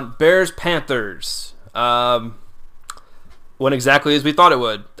move on. Bears-Panthers. Went exactly as we thought it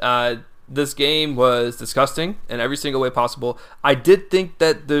would. This game was disgusting in every single way possible. I did think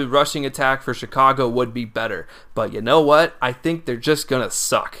that the rushing attack for Chicago would be better. But you know what? I think they're just going to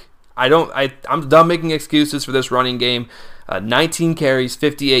suck. I'm done making excuses for this running game. 19 carries,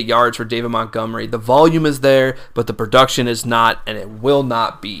 58 yards for David Montgomery. The volume is there, but the production is not, and it will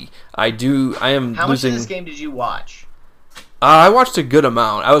not be. How much of this game did you watch? I watched a good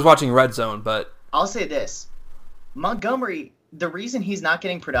amount. I was watching Red Zone, but I'll say this. Montgomery, the reason he's not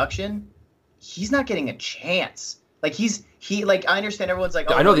getting production, he's not getting a chance. Like I understand everyone's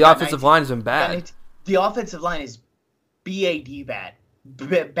like, I know the offensive line has been bad. The offensive line is bad.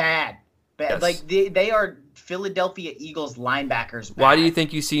 Bad. Yes. Like they are Philadelphia Eagles linebackers. Bad. Why do you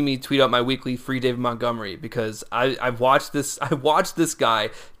think you see me tweet out my weekly free David Montgomery? Because I've watched this. I watched this guy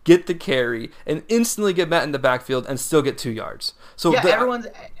get the carry and instantly get met in the backfield and still get 2 yards. So yeah,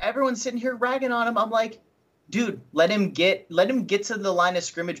 everyone's sitting here ragging on him. I'm like, dude, let him get to the line of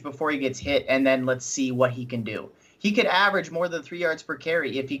scrimmage before he gets hit, and then let's see what he can do. He could average more than 3 yards per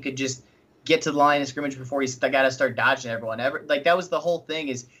carry if he could just get to the line of scrimmage before he's got to start dodging everyone. Like that was the whole thing,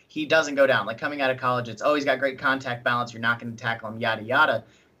 is he doesn't go down. Like coming out of college, it's he's got great contact balance. You're not going to tackle him, yada yada.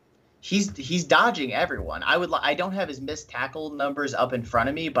 He's dodging everyone. I don't have his missed tackle numbers up in front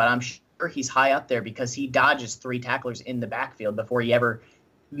of me, but I'm sure he's high up there because he dodges 3 tacklers in the backfield before he ever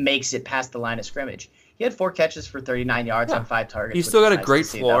makes it past the line of scrimmage. He had 4 catches for 39 yards on 5 targets. He's still got a great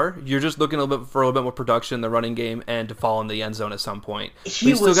floor. You're just looking a little bit more production in the running game and to fall in the end zone at some point.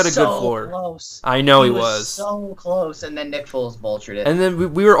 He's still got a good floor. Close. I know he was so close, and then Nick Foles vultured it. And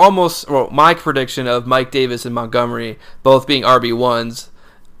then we were almost. Well, my prediction of Mike Davis and Montgomery both being RB1s,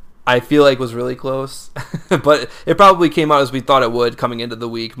 I feel like was really close, but it probably came out as we thought it would coming into the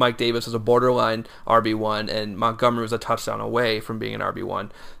week. Mike Davis was a borderline RB1, and Montgomery was a touchdown away from being an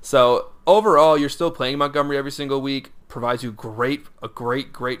RB1. So overall, you're still playing Montgomery every single week. Provides you a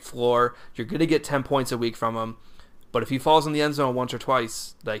great floor. You're gonna get 10 points a week from him, but if he falls in the end zone once or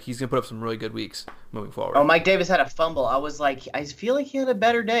twice, like he's gonna put up some really good weeks moving forward. Oh, Mike Davis had a fumble. I was like, I feel like he had a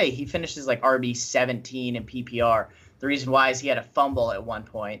better day. He finishes like RB17 in PPR. The reason why is he had a fumble at one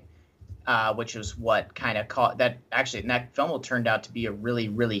point. Which was what kind of caught that. Actually, that fumble turned out to be a really,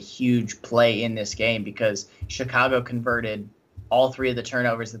 really huge play in this game because Chicago converted all 3 of the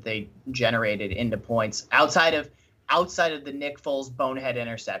turnovers that they generated into points outside of the Nick Foles bonehead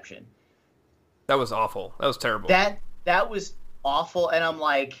interception. That was awful. That was terrible. That was awful, and I'm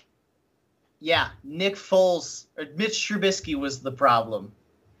like, yeah, Nick Foles or Mitch Trubisky was the problem.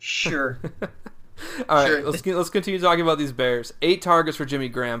 Sure. All right, let's continue talking about these Bears. 8 targets for Jimmy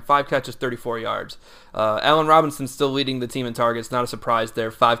Graham, 5 catches, 34 yards. Allen Robinson still leading the team in targets. Not a surprise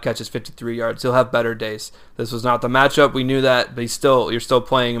there. 5 catches, 53 yards. He'll have better days. This was not the matchup. We knew that, but you're still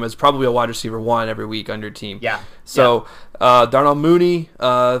playing him as probably a wide receiver 1 every week on your team. Yeah. So Darnell Mooney,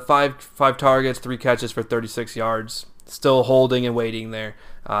 5 targets, 3 catches for 36 yards. Still holding and waiting there.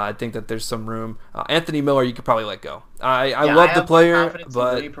 I think that there's some room. Anthony Miller, you could probably let go. I love the player,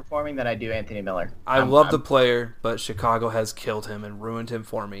 but in performing than I do Anthony Miller. I love the player, but Chicago has killed him and ruined him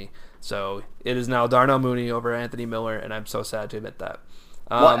for me. So it is now Darnell Mooney over Anthony Miller, and I'm so sad to admit that.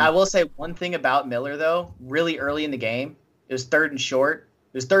 I will say one thing about Miller though. Really early in the game, it was 3rd and short.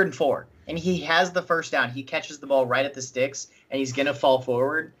 It was 3rd and 4, and he has the first down. He catches the ball right at the sticks, and he's gonna fall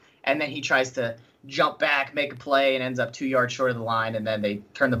forward, and then he tries to jump back, make a play, and ends up 2 yards short of the line, and then they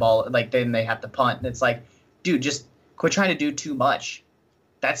turn the ball, then they have to punt. And it's like, dude, just quit trying to do too much.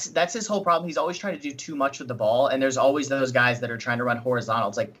 That's his whole problem. He's always trying to do too much with the ball, and there's always those guys that are trying to run horizontal.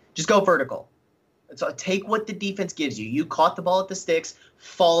 It's like, just go vertical. So take what the defense gives you. You caught the ball at the sticks,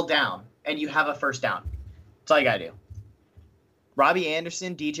 fall down, and you have a first down. That's all you got to do. Robbie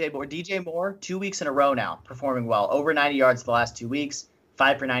Anderson, DJ Moore, 2 weeks in a row now, performing well. Over 90 yards the last 2 weeks,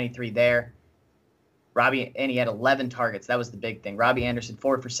 5 for 93 there. And he had 11 targets. That was the big thing. Robbie Anderson,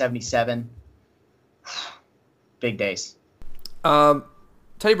 4 for 77. Big days.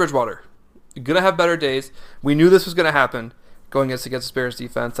 Teddy Bridgewater, you're going to have better days. We knew this was going to happen going against the Bears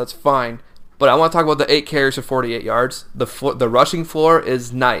defense. That's fine. But I want to talk about the 8 carries for 48 yards. The rushing floor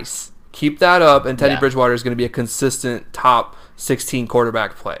is nice. Keep that up, and Teddy Bridgewater is going to be a consistent top 16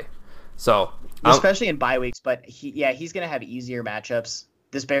 quarterback play. So, especially in bye weeks, but he's going to have easier matchups.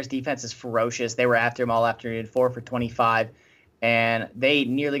 This Bears defense is ferocious. They were after him all afternoon, 4 for 25, and they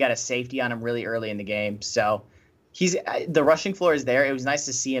nearly got a safety on him really early in the game. So the rushing floor is there. It was nice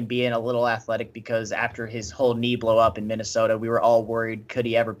to see him being a little athletic because after his whole knee blow up in Minnesota, we were all worried, could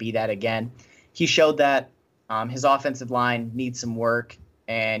he ever be that again? He showed that his offensive line needs some work,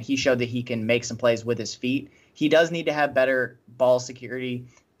 and he showed that he can make some plays with his feet. He does need to have better ball security.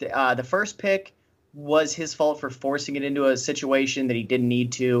 The first pick was his fault for forcing it into a situation that he didn't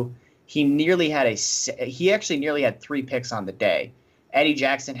need to. He actually nearly had 3 picks on the day. Eddie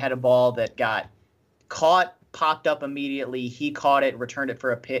Jackson had a ball that got caught, popped up immediately. He caught it, returned it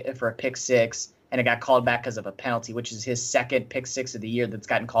for a pick 6, and it got called back because of a penalty, which is his 2nd pick 6 of the year that's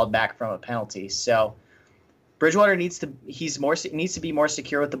gotten called back from a penalty. So Bridgewater needs to be more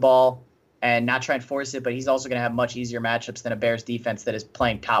secure with the ball and not try and force it, but he's also going to have much easier matchups than a Bears defense that is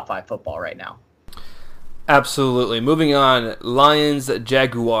playing top 5 football right now. Absolutely. Moving on, Lions,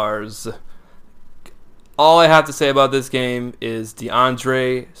 Jaguars. All I have to say about this game is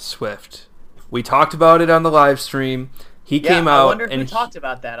DeAndre Swift. We talked about it on the live stream. He came out. I wonder if and we talked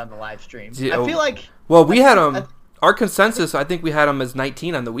about that on the live stream. Yeah, I feel like. Well, we had him. Our consensus, I think we had him as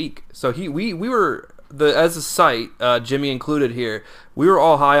 19 on the week. So we were as a site, Jimmy included here. We were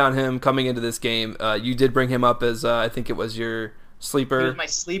all high on him coming into this game. You did bring him up as I think it was your sleeper. He was my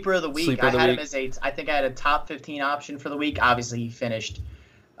sleeper of the week. I had him as I think I had a top 15 option for the week. Obviously, he finished.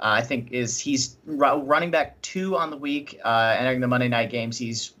 I think he's running back 2 on the week. Entering the Monday night games,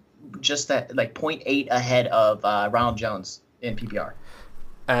 he's just that like 0.8 ahead of Ronald Jones in PPR.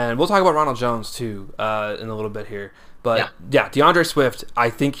 And we'll talk about Ronald Jones too in a little bit here. But yeah, DeAndre Swift, I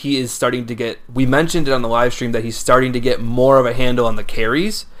think he is starting to get. We mentioned it on the live stream that he's starting to get more of a handle on the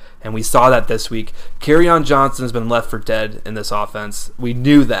carries. And we saw that this week. Kerryon Johnson has been left for dead in this offense. We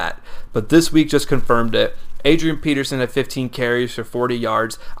knew that. But this week just confirmed it. Adrian Peterson had 15 carries for 40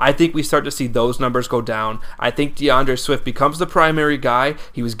 yards. I think we start to see those numbers go down. I think DeAndre Swift becomes the primary guy.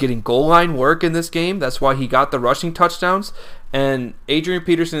 He was getting goal line work in this game. That's why he got the rushing touchdowns. And Adrian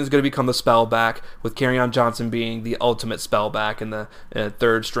Peterson is going to become the spell back, with Kerryon Johnson being the ultimate spell back in the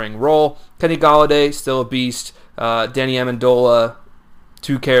third string role. Kenny Golladay, still a beast. Danny Amendola,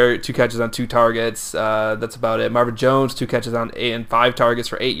 2 catches on 2 targets. That's about it. Marvin Jones, 2 catches on 5 targets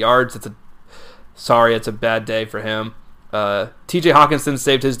for 8 yards. It's a bad day for him. TJ Hawkinson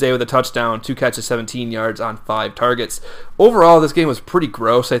saved his day with a touchdown, 2 catches, 17 yards on 5 targets. Overall, this game was pretty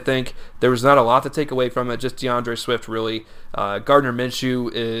gross, I think. There was not a lot to take away from it, just DeAndre Swift, really. Gardner Minshew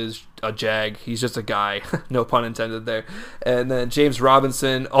is a jag. He's just a guy. No pun intended there. And then James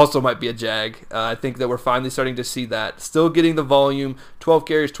Robinson also might be a jag. I think that we're finally starting to see that. Still getting the volume, 12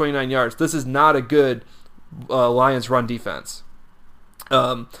 carries, 29 yards. This is not a good Lions run defense.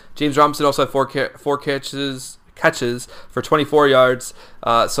 James Robinson also had 4 catches for 24 yards,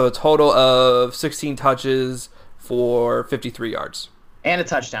 so a total of 16 touches for 53 yards. And a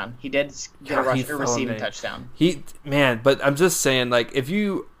touchdown. He did get a receiving touchdown. But I'm just saying, like,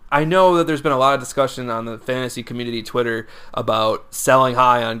 I know that there's been a lot of discussion on the fantasy community Twitter about selling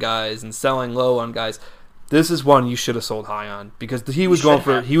high on guys and selling low on guys. This is one you should have sold high on, because he was going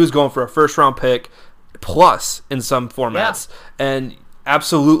for a first round pick plus in some formats, and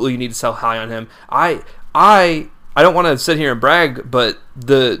absolutely you need to sell high on him. I don't want to sit here and brag, but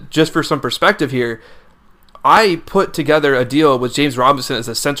just for some perspective here, I put together a deal with James Robinson as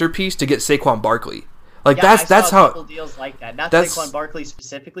a centerpiece to get Saquon Barkley. That's how couple deals like that. Not Saquon Barkley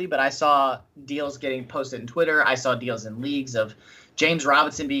specifically, but I saw deals getting posted in Twitter. I saw deals in leagues of James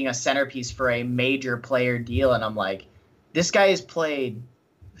Robinson being a centerpiece for a major player deal, and I'm like, this guy has played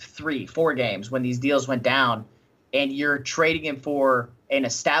 3-4 games when these deals went down, and you're trading him for an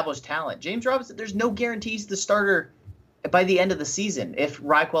established talent. James Robinson, there's no guarantees the starter by the end of the season. If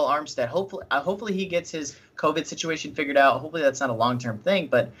Raquel Armstead, hopefully he gets his COVID situation figured out. Hopefully that's not a long-term thing,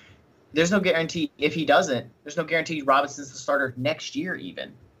 but there's no guarantee if he doesn't. There's no guarantee Robinson's the starter next year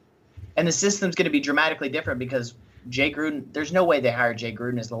even. And the system's going to be dramatically different because Jay Gruden, there's no way they hire Jay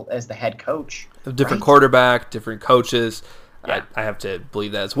Gruden as the head coach. A different quarterback, different coaches. Yeah. I have to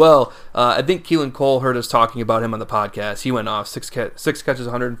believe that as well. I think Keelan Cole heard us talking about him on the podcast. He went off 6 catches,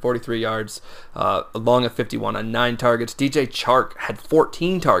 143 yards, along of 51 on 9 targets. DJ Chark had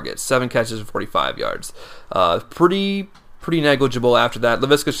 14 targets, 7 catches and 45 yards. Pretty negligible after that.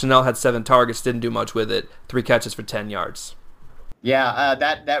 Laviska Shenault had 7 targets, didn't do much with it. 3 catches for 10 yards. Yeah,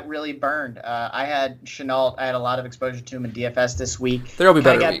 that really burned. I had Shenault. I had a lot of exposure to him in DFS this week. There'll be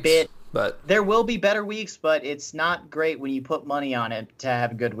better weeks. There will be better weeks, but it's not great when you put money on it to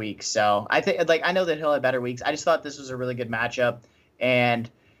have a good week. So I think, I know that he'll have better weeks. I just thought this was a really good matchup, and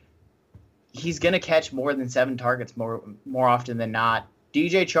he's gonna catch more than 7 targets more often than not.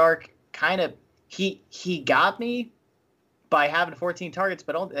 DJ Chark he got me by having 14 targets,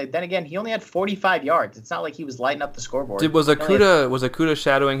 but then again, he only had 45 yards. It's not like he was lighting up the scoreboard. Was Akuda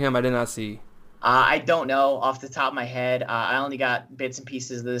shadowing him? I did not see. I don't know off the top of my head. I only got bits and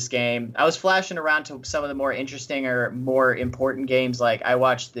pieces of this game. I was flashing around to some of the more interesting or more important games. Like I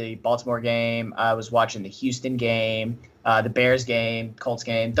watched the Baltimore game. I was watching the Houston game, the Bears game, Colts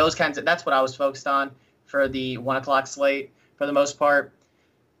game. Those kinds of. That's what I was focused on for the 1:00 slate for the most part.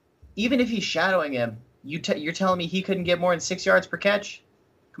 Even if he's shadowing him, you're telling me he couldn't get more than 6 yards per catch?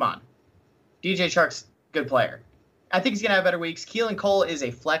 Come on, DJ Chark's a good player. I think he's gonna have better weeks. Keelan Cole is a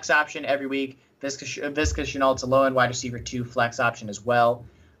flex option every week. Laviska Shenault's a low-end wide receiver 2 flex option as well.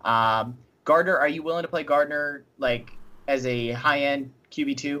 Gardner, are you willing to play Gardner like as a high-end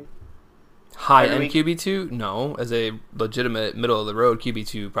QB2? High-end QB2? No. As a legitimate middle-of-the-road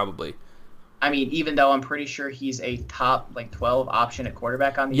QB2, probably. I mean, even though I'm pretty sure he's a top 12 option at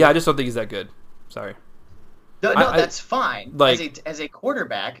quarterback on the year. I just don't think he's that good. Sorry. No, that's fine. As a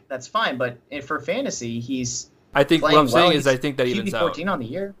quarterback, that's fine. But for fantasy, he's I think what playing I'm saying well. is I think that evens QB out. 14 on the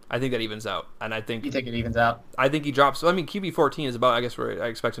year. I think that evens out, and You think it evens out? I think he drops. I mean, QB 14 is about, I guess, where I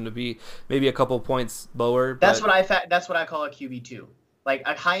expect him to be, maybe a couple points lower. That's what I call a QB 2. Like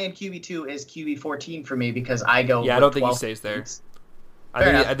a high end QB 2 is QB 14 for me because I go. Yeah, I don't think he stays there.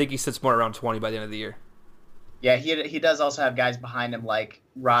 Fair I think he sits more around 20 by the end of the year. Yeah, he does also have guys behind him like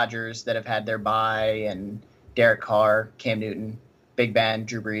Rodgers that have had their bye, and Derek Carr, Cam Newton, Big Ben,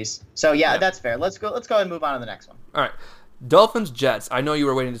 Drew Brees. So yeah, that's fair. Let's go ahead and move on to the next one. All right, Dolphins Jets. I know you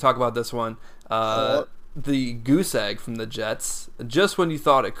were waiting to talk about this one. The goose egg from the Jets. Just when you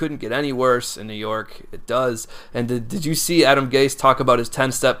thought it couldn't get any worse in New York, it does. And did you see Adam Gase talk about his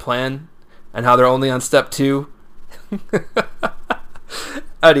 10-step plan and how they're only on step 2?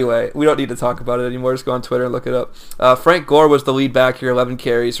 Anyway, we don't need to talk about it anymore. Just go on Twitter and look it up. Frank Gore was the lead back here, 11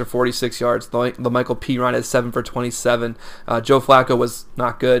 carries for 46 yards. LaMichael Pirine had 7 for 27. Joe Flacco was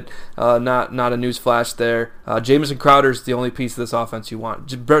not good. Not a news flash there. Jamison Crowder's the only piece of this offense you want.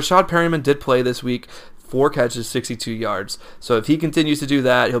 Rashad Perryman did play this week. 4 catches, 62 yards. So if he continues to do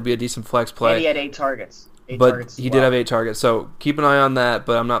that, he'll be a decent flex play. And he had 8 targets. But he did have 8 targets, so keep an eye on that.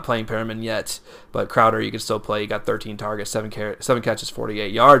 But I'm not playing Perriman yet. But Crowder, you can still play. He got 13 targets, 7 catches,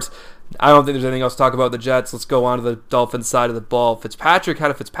 48 yards. I don't think there's anything else to talk about the Jets. Let's go on to the Dolphins side of the ball. Fitzpatrick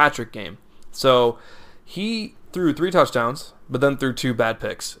had a Fitzpatrick game. So he threw 3 touchdowns, but then threw 2 bad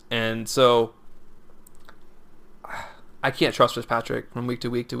picks. And so I can't trust Fitzpatrick from week to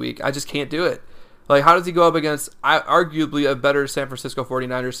week to week. I just can't do it. Like, how does he go up against arguably a better San Francisco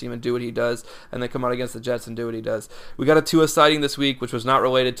 49ers team and do what he does, and then come out against the Jets and do what he does? We got a Tua sighting this week, which was not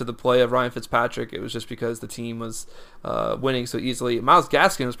related to the play of Ryan Fitzpatrick. It was just because the team was winning so easily. Myles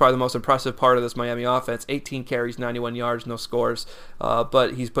Gaskin was probably the most impressive part of this Miami offense. 18 carries, 91 yards, no scores,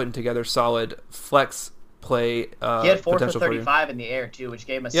 but he's putting together solid flex play. He had 4 for 35 in the air too, which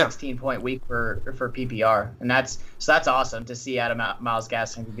gave him a 16-point week for PPR, and that's awesome to see out of Myles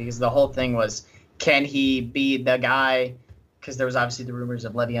Gaskin, because the whole thing was, can he be the guy? Because there was obviously the rumors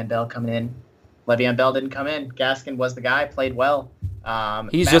of Le'Veon Bell coming in. Le'Veon Bell didn't come in. Gaskin was the guy, played well.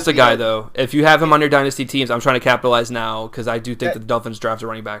 He's just a guy, though. If you have him on your dynasty teams, I'm trying to capitalize now because I do think that the Dolphins draft a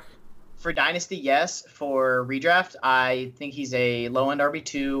running back. For dynasty, yes. For redraft, I think he's a low-end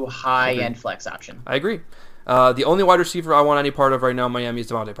RB2, high-end flex option. I agree. The only wide receiver I want any part of right now in Miami is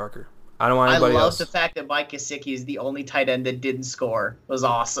Devontae Parker. I don't want anybody else. I love the fact that Mike Gesicki is the only tight end that didn't score. It was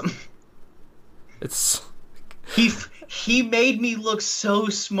awesome. It's he made me look so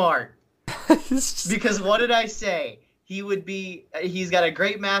smart. Because what did I say? He's got a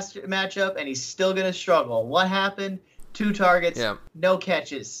great matchup and he's still gonna struggle. What happened? 2 targets, no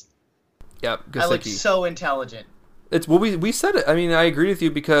catches. Yep, Gesicki. I look so intelligent. It's well, we said it. I mean, I agree with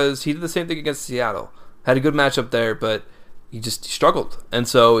you because he did the same thing against Seattle. Had a good matchup there, but he struggled, and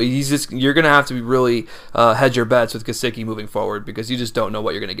so you're gonna have to really hedge your bets with Gesicki moving forward because you just don't know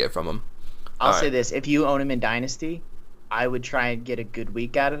what you're gonna get from him. I'll say this: if you own him in Dynasty, I would try and get a good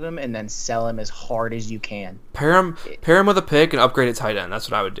week out of him, and then sell him as hard as you can. Pair him with a pick and upgrade at tight end. That's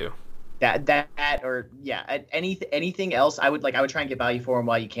what I would do. Anything else, I would try and get value for him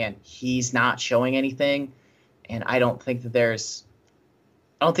while you can. He's not showing anything, and I don't think that they're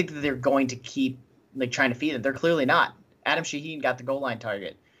going to keep trying to feed it. They're clearly not. Adam Shaheen got the goal line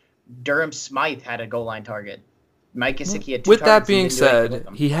target. Durham Smythe had a goal line target. Mike Gesicki had 2 targets. With that being said,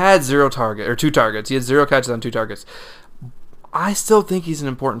 he had 2 targets. He had 0 catches on 2 targets. I still think he's an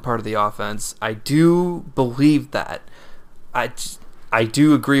important part of the offense. I do believe that. I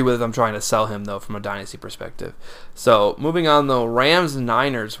do agree with I'm trying to sell him, though, from a dynasty perspective. So, moving on, though, Rams and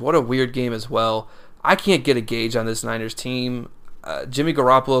Niners. What a weird game as well. I can't get a gauge on this Niners team. Jimmy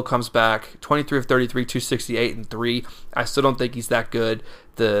Garoppolo comes back, 23 of 33, 268 and 3. I still don't think he's that good.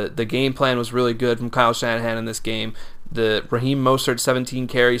 The game plan was really good from Kyle Shanahan in this game. The Raheem Mostert, 17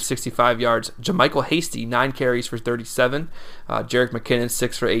 carries, 65 yards. JaMychal Hasty, 9 carries for 37. Jerick McKinnon,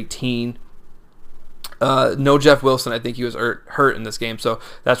 6 for 18. No Jeff Wilson. I think he was hurt in this game, so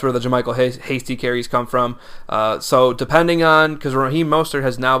that's where the JaMychal Hasty carries come from. So depending on, because Raheem Mostert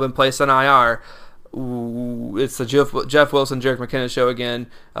has now been placed on IR, it's the Jeff Wilson, Jerick McKinnon show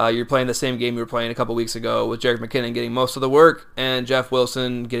again. You're playing the same game you were playing a couple weeks ago with Jerick McKinnon getting most of the work and Jeff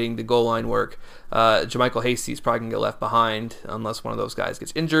Wilson getting the goal line work. JaMychal Hasty's probably going to get left behind unless one of those guys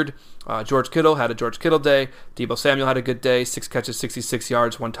gets injured. George Kittle had a George Kittle day. Deebo Samuel had a good day. 6 catches, 66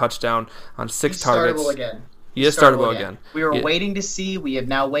 yards, 1 touchdown on 6 targets. Startable again. He is startable again. We were waiting to see. We have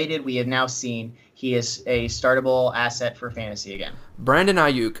now waited. We have now seen. He is a startable asset for fantasy again. Brandon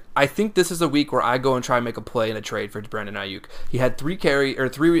Ayuk. I think this is a week where I go and try and make a play in a trade for Brandon Ayuk. He had 3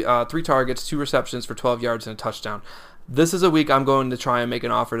 targets, 2 receptions for 12 yards and a touchdown. This is a week I'm going to try and make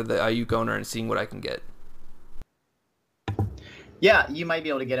an offer to the Ayuk owner and seeing what I can get. Yeah, you might be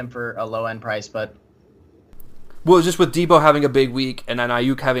able to get him for a low end price, but Well, just with Debo having a big week and then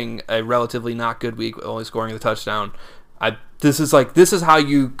Ayuk having a relatively not good week, only scoring the touchdown. This is how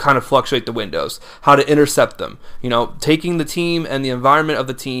you kind of fluctuate the windows, how to intercept them. Taking the team and the environment of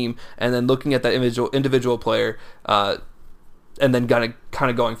the team, and then looking at that individual player, and then kind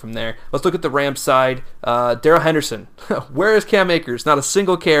of going from there. Let's look at the Rams side. Darrell Henderson, where is Cam Akers? Not a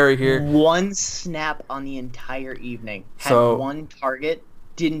single carry here. One snap on the entire evening. Had one target.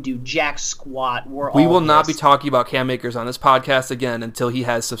 Didn't do jack squat. We will not be talking about Cam Akers on this podcast again until he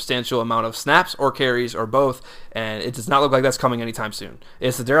has substantial amount of snaps or carries or both, and it does not look like that's coming anytime soon.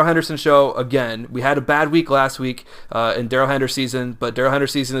 It's the Darrell Henderson show again. We had a bad week last week in Darrell Henderson season, but Darrell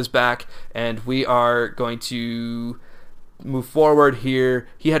Henderson season is back, and we are going to move forward here.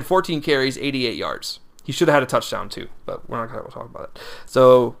 He had 14 carries, 88 yards. He should have had a touchdown too, but we're not going to talk about it.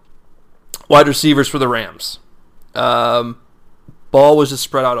 So, wide receivers for the Rams. Ball was just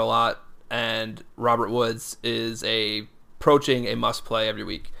spread out a lot, and Robert Woods is approaching a must-play every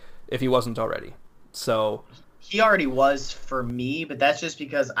week, if he wasn't already. So he already was for me, but that's just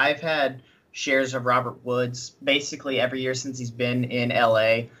because I've had shares of Robert Woods basically every year since he's been in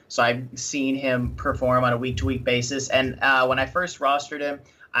LA. So I've seen him perform on a week-to-week basis. And when I first rostered him,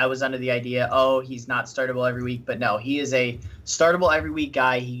 I was under the idea, he's not startable every week. But no, he is a startable every week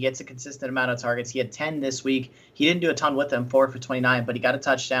guy. He gets a consistent amount of targets. He had 10 this week. He didn't do a ton with them, 4 for 29, but he got a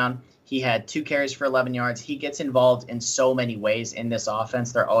touchdown. He had 2 carries for 11 yards. He gets involved in so many ways in this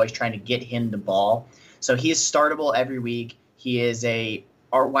offense. They're always trying to get him the ball. So he is startable every week. He is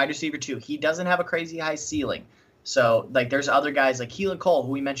our wide receiver too. He doesn't have a crazy high ceiling. So there's other guys like Keelan Cole,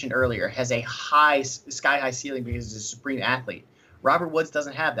 who we mentioned earlier, has a sky-high ceiling because he's a supreme athlete. Robert Woods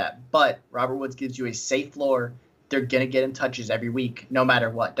doesn't have that, but Robert Woods gives you a safe floor. They're going to get him touches every week, no matter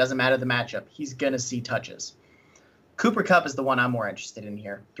what. Doesn't matter the matchup. He's going to see touches. Cooper Kupp is the one I'm more interested in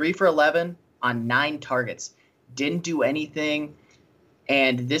here. 3 for 11 on 9 targets. Didn't do anything.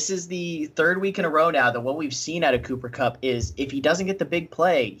 And this is the third week in a row now that what we've seen out of Cooper Kupp is if he doesn't get the big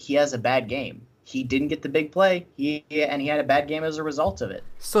play, he has a bad game. He didn't get the big play, and he had a bad game as a result of it.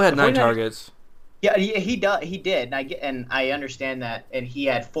 Still had 9 targets. Yeah, he did, and I understand that, and he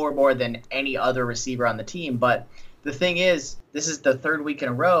had 4 more than any other receiver on the team. But the thing is, this is the third week in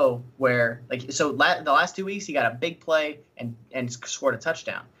a row where, the last 2 weeks he got a big play and scored a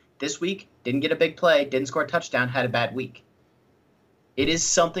touchdown. This week didn't get a big play, didn't score a touchdown, had a bad week. It is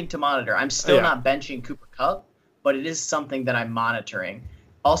something to monitor. I'm still not benching Cooper Kupp, but it is something that I'm monitoring.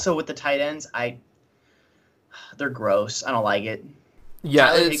 Also with the tight ends, they're gross. I don't like it.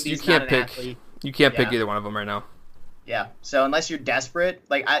 Yeah, you can't pick. Athlete. You can't pick either one of them right now. Yeah. So unless you're desperate,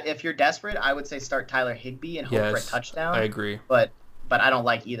 if you're desperate, I would say start Tyler Higbee and hope for a touchdown. I agree. But I don't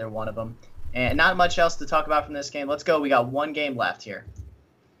like either one of them. And not much else to talk about from this game. Let's go. We got one game left here.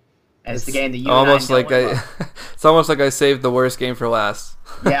 And it's the game that you almost and I don't it's almost like I saved the worst game for last.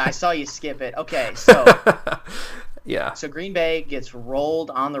 Yeah, I saw you skip it. Okay, so yeah. So Green Bay gets rolled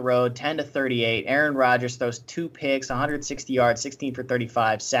on the road 10-38. Aaron Rodgers throws 2 picks, 160 yards, 16 for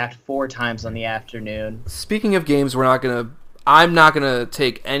 35, sacked 4 times on the afternoon. Speaking of games, I'm not gonna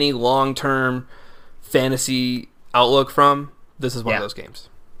take any long-term fantasy outlook from. This is one of those games.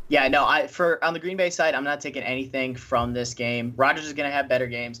 Yeah, no, on the Green Bay side, I'm not taking anything from this game. Rodgers is gonna have better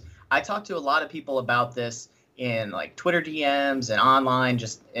games. I talked to a lot of people about this in Twitter DMs and online,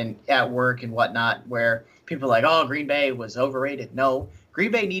 just at work and whatnot, where people are like, Green Bay was overrated. No,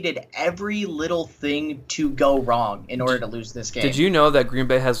 Green Bay needed every little thing to go wrong in order to lose this game. Did you know that Green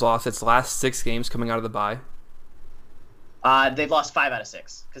Bay has lost its last 6 games coming out of the bye? They've lost 5 out of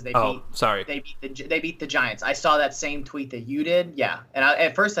 6 because they beat the Giants. I saw that same tweet that you did. Yeah, and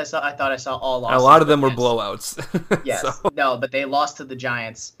at first I thought I saw all losses. A lot of them were blowouts. Yes, no, but they lost to the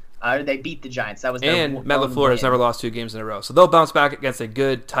Giants. They beat the Giants. That was and Matt LaFleur has never lost 2 games in a row, so they'll bounce back against a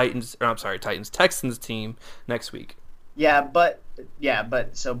good Texans team next week. But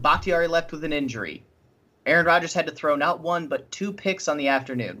so Bakhtiari left with an injury. Aaron Rodgers had to throw not 1 but 2 picks on the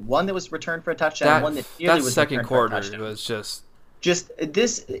afternoon. One that was returned for a touchdown, one that nearly was returned for a touchdown. Second quarter was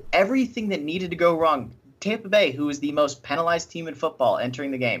just everything that needed to go wrong. Tampa Bay, who is the most penalized team in football entering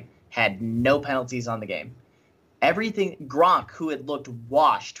the game, had no penalties on the game. Everything, Gronk, who had looked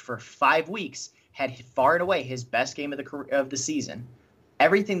washed for 5 weeks, had far and away his best game of the season.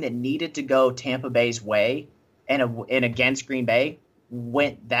 Everything that needed to go Tampa Bay's way and against Green Bay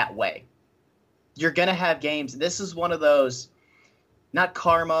went that way. You're going to have games. This is one of those, not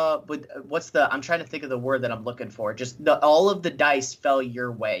karma, but I'm trying to think of the word that I'm looking for. Just all of the dice fell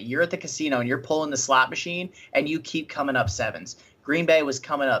your way. You're at the casino and you're pulling the slot machine and you keep coming up 7s. Green Bay was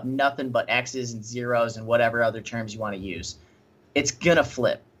coming up nothing but X's and zeros and whatever other terms you want to use. it's going to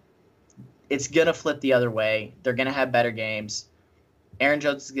flip. It's going to flip the other way. They're going to have better games. Aaron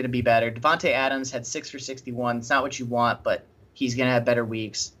Jones is going to be better. Devontae Adams had 6 for 61. It's not what you want, but he's going to have better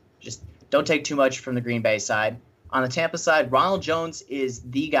weeks. Just don't take too much from the Green Bay side. On the Tampa side, Ronald Jones is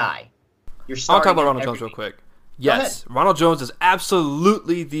the guy. I'll talk about Ronald Jones real quick. Yes, Ronald Jones is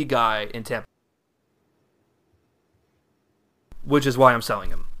absolutely the guy in Tampa, which is why I'm selling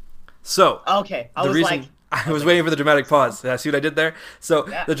him. So, okay, I was waiting for the dramatic pause. Did I see what I did there? So,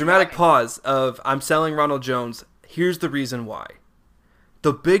 the dramatic pause of I'm selling Ronald Jones, here's the reason why.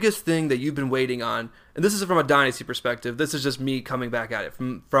 The biggest thing that you've been waiting on, and this is from a dynasty perspective, this is just me coming back at it.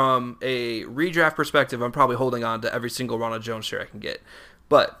 From a redraft perspective, I'm probably holding on to every single Ronald Jones share I can get.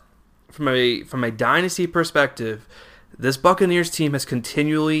 But from a dynasty perspective, this Buccaneers team has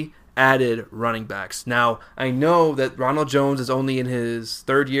continually added running backs. Now, I know that Ronald Jones is only in his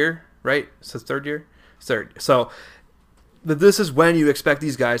third year, right? It's his third year? Third. So this is when you expect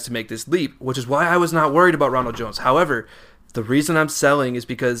these guys to make this leap, which is why I was not worried about Ronald Jones. However, the reason I'm selling is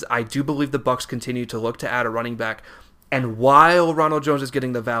because I do believe the Bucs continue to look to add a running back. And while Ronald Jones is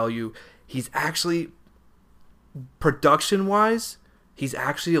getting the value, he's actually, production-wise, he's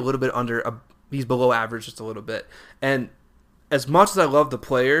actually a little bit he's below average just a little bit. And as much as I love the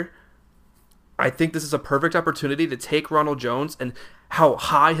player, I think this is a perfect opportunity to take Ronald Jones and how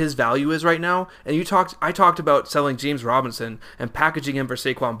high his value is right now. And I talked about selling James Robinson and packaging him for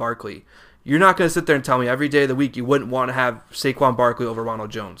Saquon Barkley. You're not going to sit there and tell me every day of the week you wouldn't want to have Saquon Barkley over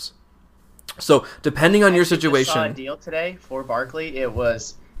Ronald Jones. So, depending on your situation... I saw a deal today for Barkley. It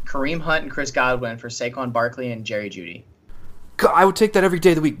was Kareem Hunt and Chris Godwin for Saquon Barkley and Jerry Jeudy. I would take that every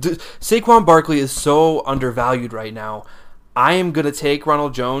day of the week. Saquon Barkley is so undervalued right now. I am going to take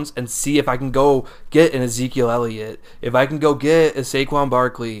Ronald Jones and see if I can go get an Ezekiel Elliott, if I can go get a Saquon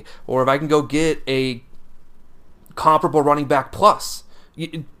Barkley, or if I can go get a comparable running back plus.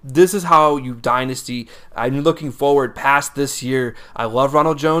 This is how you dynasty. I'm looking forward past this year. I love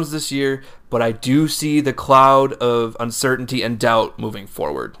Ronald Jones this year, but I do see the cloud of uncertainty and doubt moving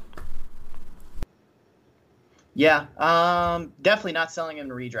forward. Yeah, definitely not selling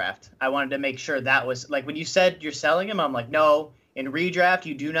him in redraft. I wanted to make sure that was, like, when you said you're selling him, I'm like, no, in redraft,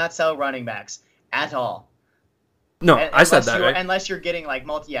 you do not sell running backs at all. No, I said that, right? Unless you're getting, like,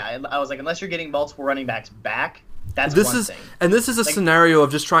 I was like, unless you're getting multiple running backs back, that's one thing. And this is a scenario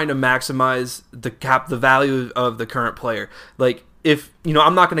of just trying to maximize the value of the current player. Like, if,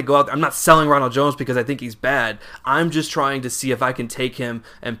 I'm not going to go out there, I'm not selling Ronald Jones because I think he's bad. I'm just trying to see if I can take him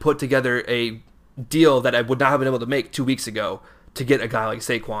and put together a deal that I would not have been able to make 2 weeks ago to get a guy like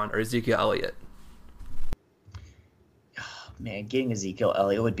Saquon or Ezekiel Elliott. Oh, man, getting Ezekiel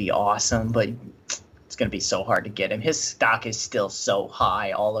Elliott would be awesome, but it's going to be so hard to get him. His stock is still so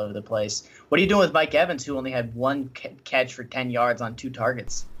high all over the place. What are you doing with Mike Evans, who only had one catch for 10 yards on 2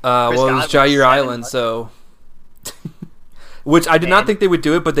 targets? It was Jair Island, so... Which I did not think they would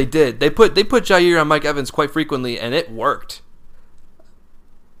do it, but they did. They put Jair on Mike Evans quite frequently, and it worked.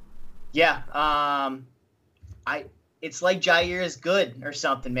 Yeah, it's like Jair is good or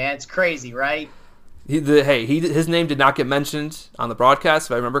something, man. It's crazy, right? His name did not get mentioned on the broadcast,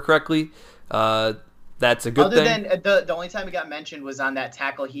 if I remember correctly. That's a good thing. Other than the only time it got mentioned was on that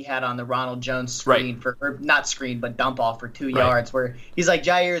tackle he had on the Ronald Jones screen not screen, but dump off for 2 yards, where he's like,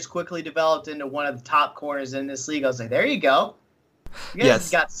 Jair has quickly developed into one of the top corners in this league. I was like, there you go. You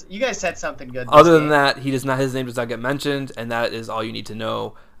guys said something good. Other than that, his name does not get mentioned, and that is all you need to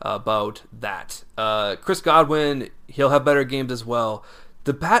know about that. Chris Godwin, he'll have better games as well.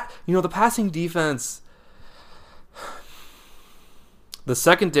 The passing defense, the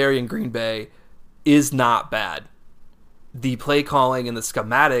secondary in Green Bay is not bad. The play calling and the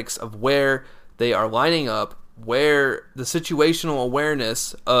schematics of where they are lining up, where the situational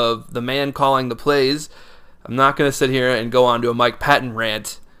awareness of the man calling the plays. I'm not going to sit here and go on to a Mike Patton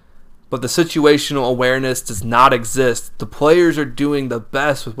rant, but the situational awareness does not exist. The players are doing the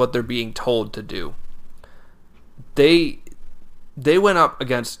best with what they're being told to do. They went up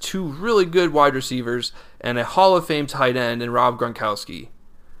against 2 really good wide receivers and a Hall of Fame tight end in Rob Gronkowski,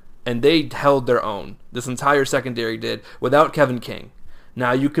 and they held their own. This entire secondary did, without Kevin King.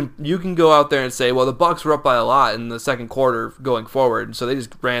 Now you can go out there and say, well, the Bucs were up by a lot in the second quarter going forward, and so they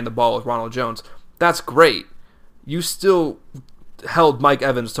just ran the ball with Ronald Jones. That's great. You still held Mike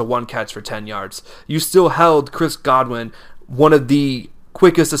Evans to 1 catch for 10 yards. You still held Chris Godwin, one of the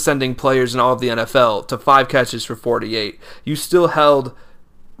quickest ascending players in all of the NFL, to 5 catches for 48. You still held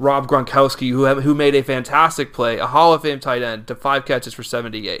Rob Gronkowski, who made a fantastic play, a Hall of Fame tight end, to 5 catches for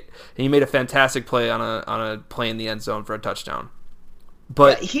 78. And he made a fantastic play on a play in the end zone for a touchdown.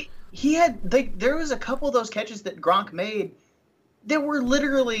 But he had there was a couple of those catches that Gronk made There were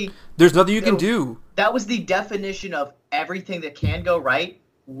literally... There's nothing you can do. That was the definition of everything that can go right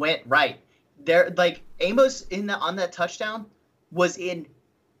went right. There, like, Amos on that touchdown was in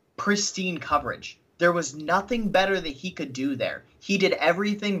pristine coverage. There was nothing better that he could do there. He did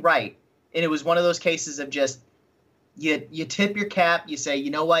everything right, and it was one of those cases of just you tip your cap, you say, you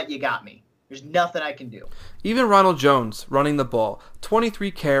know what, you got me. There's nothing I can do. Even Ronald Jones running the ball,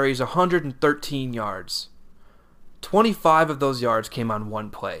 23 carries, 113 yards. 25 of those yards came on one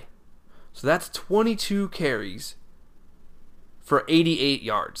play. So that's 22 carries for 88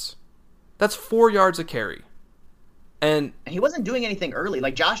 yards. That's 4 yards a carry. And he wasn't doing anything early.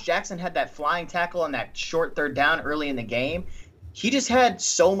 Like, Josh Jackson had that flying tackle on that short third down early in the game. He just had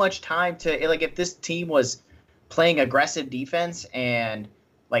so much time to, like, if this team was playing aggressive defense and,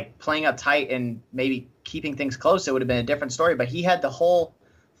 like, playing up tight and maybe keeping things close, it would have been a different story. But he had the whole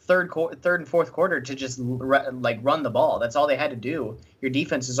third and fourth quarter to just run the ball. That's all they had to do. Your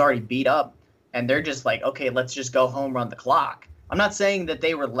defense is already beat up, and they're just like, okay, let's just go home, run the clock. I'm not saying that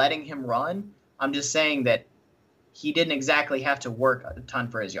they were letting him run. I'm just saying that he didn't exactly have to work a ton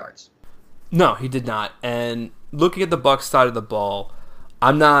for his yards. No, he did not. And looking at the Bucs side of the ball,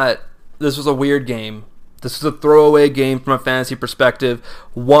 this was a weird game. This is a throwaway game from a fantasy perspective.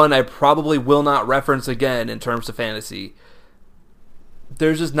 One I probably will not reference again in terms of fantasy.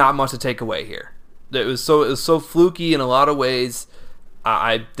 There's just not much to take away here. It was so fluky in a lot of ways.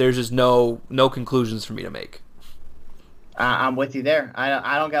 There's just no conclusions for me to make. I'm with you there.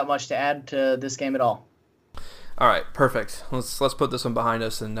 I don't got much to add to this game at all. All right, perfect. Let's put this one behind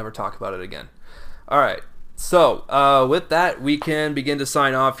us and never talk about it again. All right. So, with that, we can begin to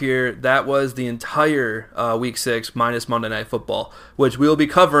sign off here. That was the entire Week 6 minus Monday Night Football, which we'll be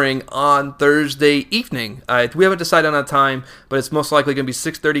covering on Thursday evening. We haven't decided on a time, but it's most likely going to be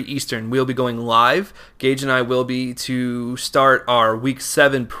 6:30 Eastern. We'll be going live. Gage and I will be to start our Week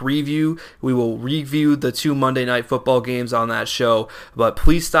 7 preview. We will review the 2 Monday Night Football games on that show, but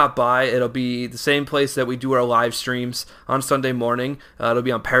please stop by. It'll be the same place that we do our live streams on Sunday morning. It'll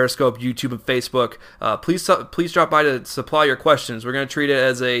be on Periscope, YouTube, and Facebook. Please drop by to supply your questions. We're going to treat it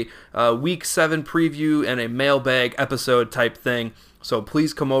as a Week 7 preview and a mailbag episode type thing. So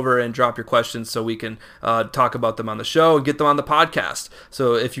please come over and drop your questions so we can talk about them on the show and get them on the podcast.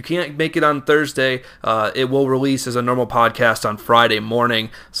 So if you can't make it on Thursday, it will release as a normal podcast on Friday morning.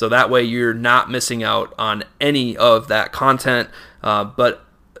 So that way you're not missing out on any of that content. But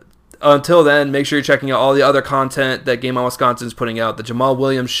until then, make sure you're checking out all the other content that Game On Wisconsin is putting out. The Jamal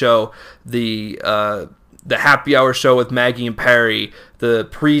Williams Show, the Happy Hour Show with Maggie and Perry, the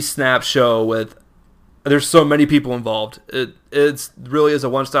pre-snap show with... There's so many people involved. It really is a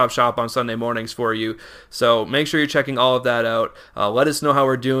one-stop shop on Sunday mornings for you. So make sure you're checking all of that out. Let us know how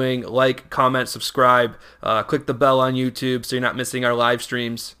we're doing. Like, comment, subscribe. Click the bell on YouTube so you're not missing our live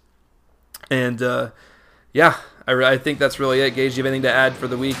streams. And I think that's really it. Gage, do you have anything to add for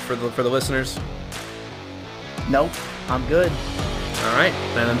the week for the listeners? Nope, I'm good. All right.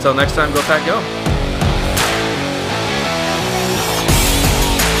 And until next time, go Pack Go.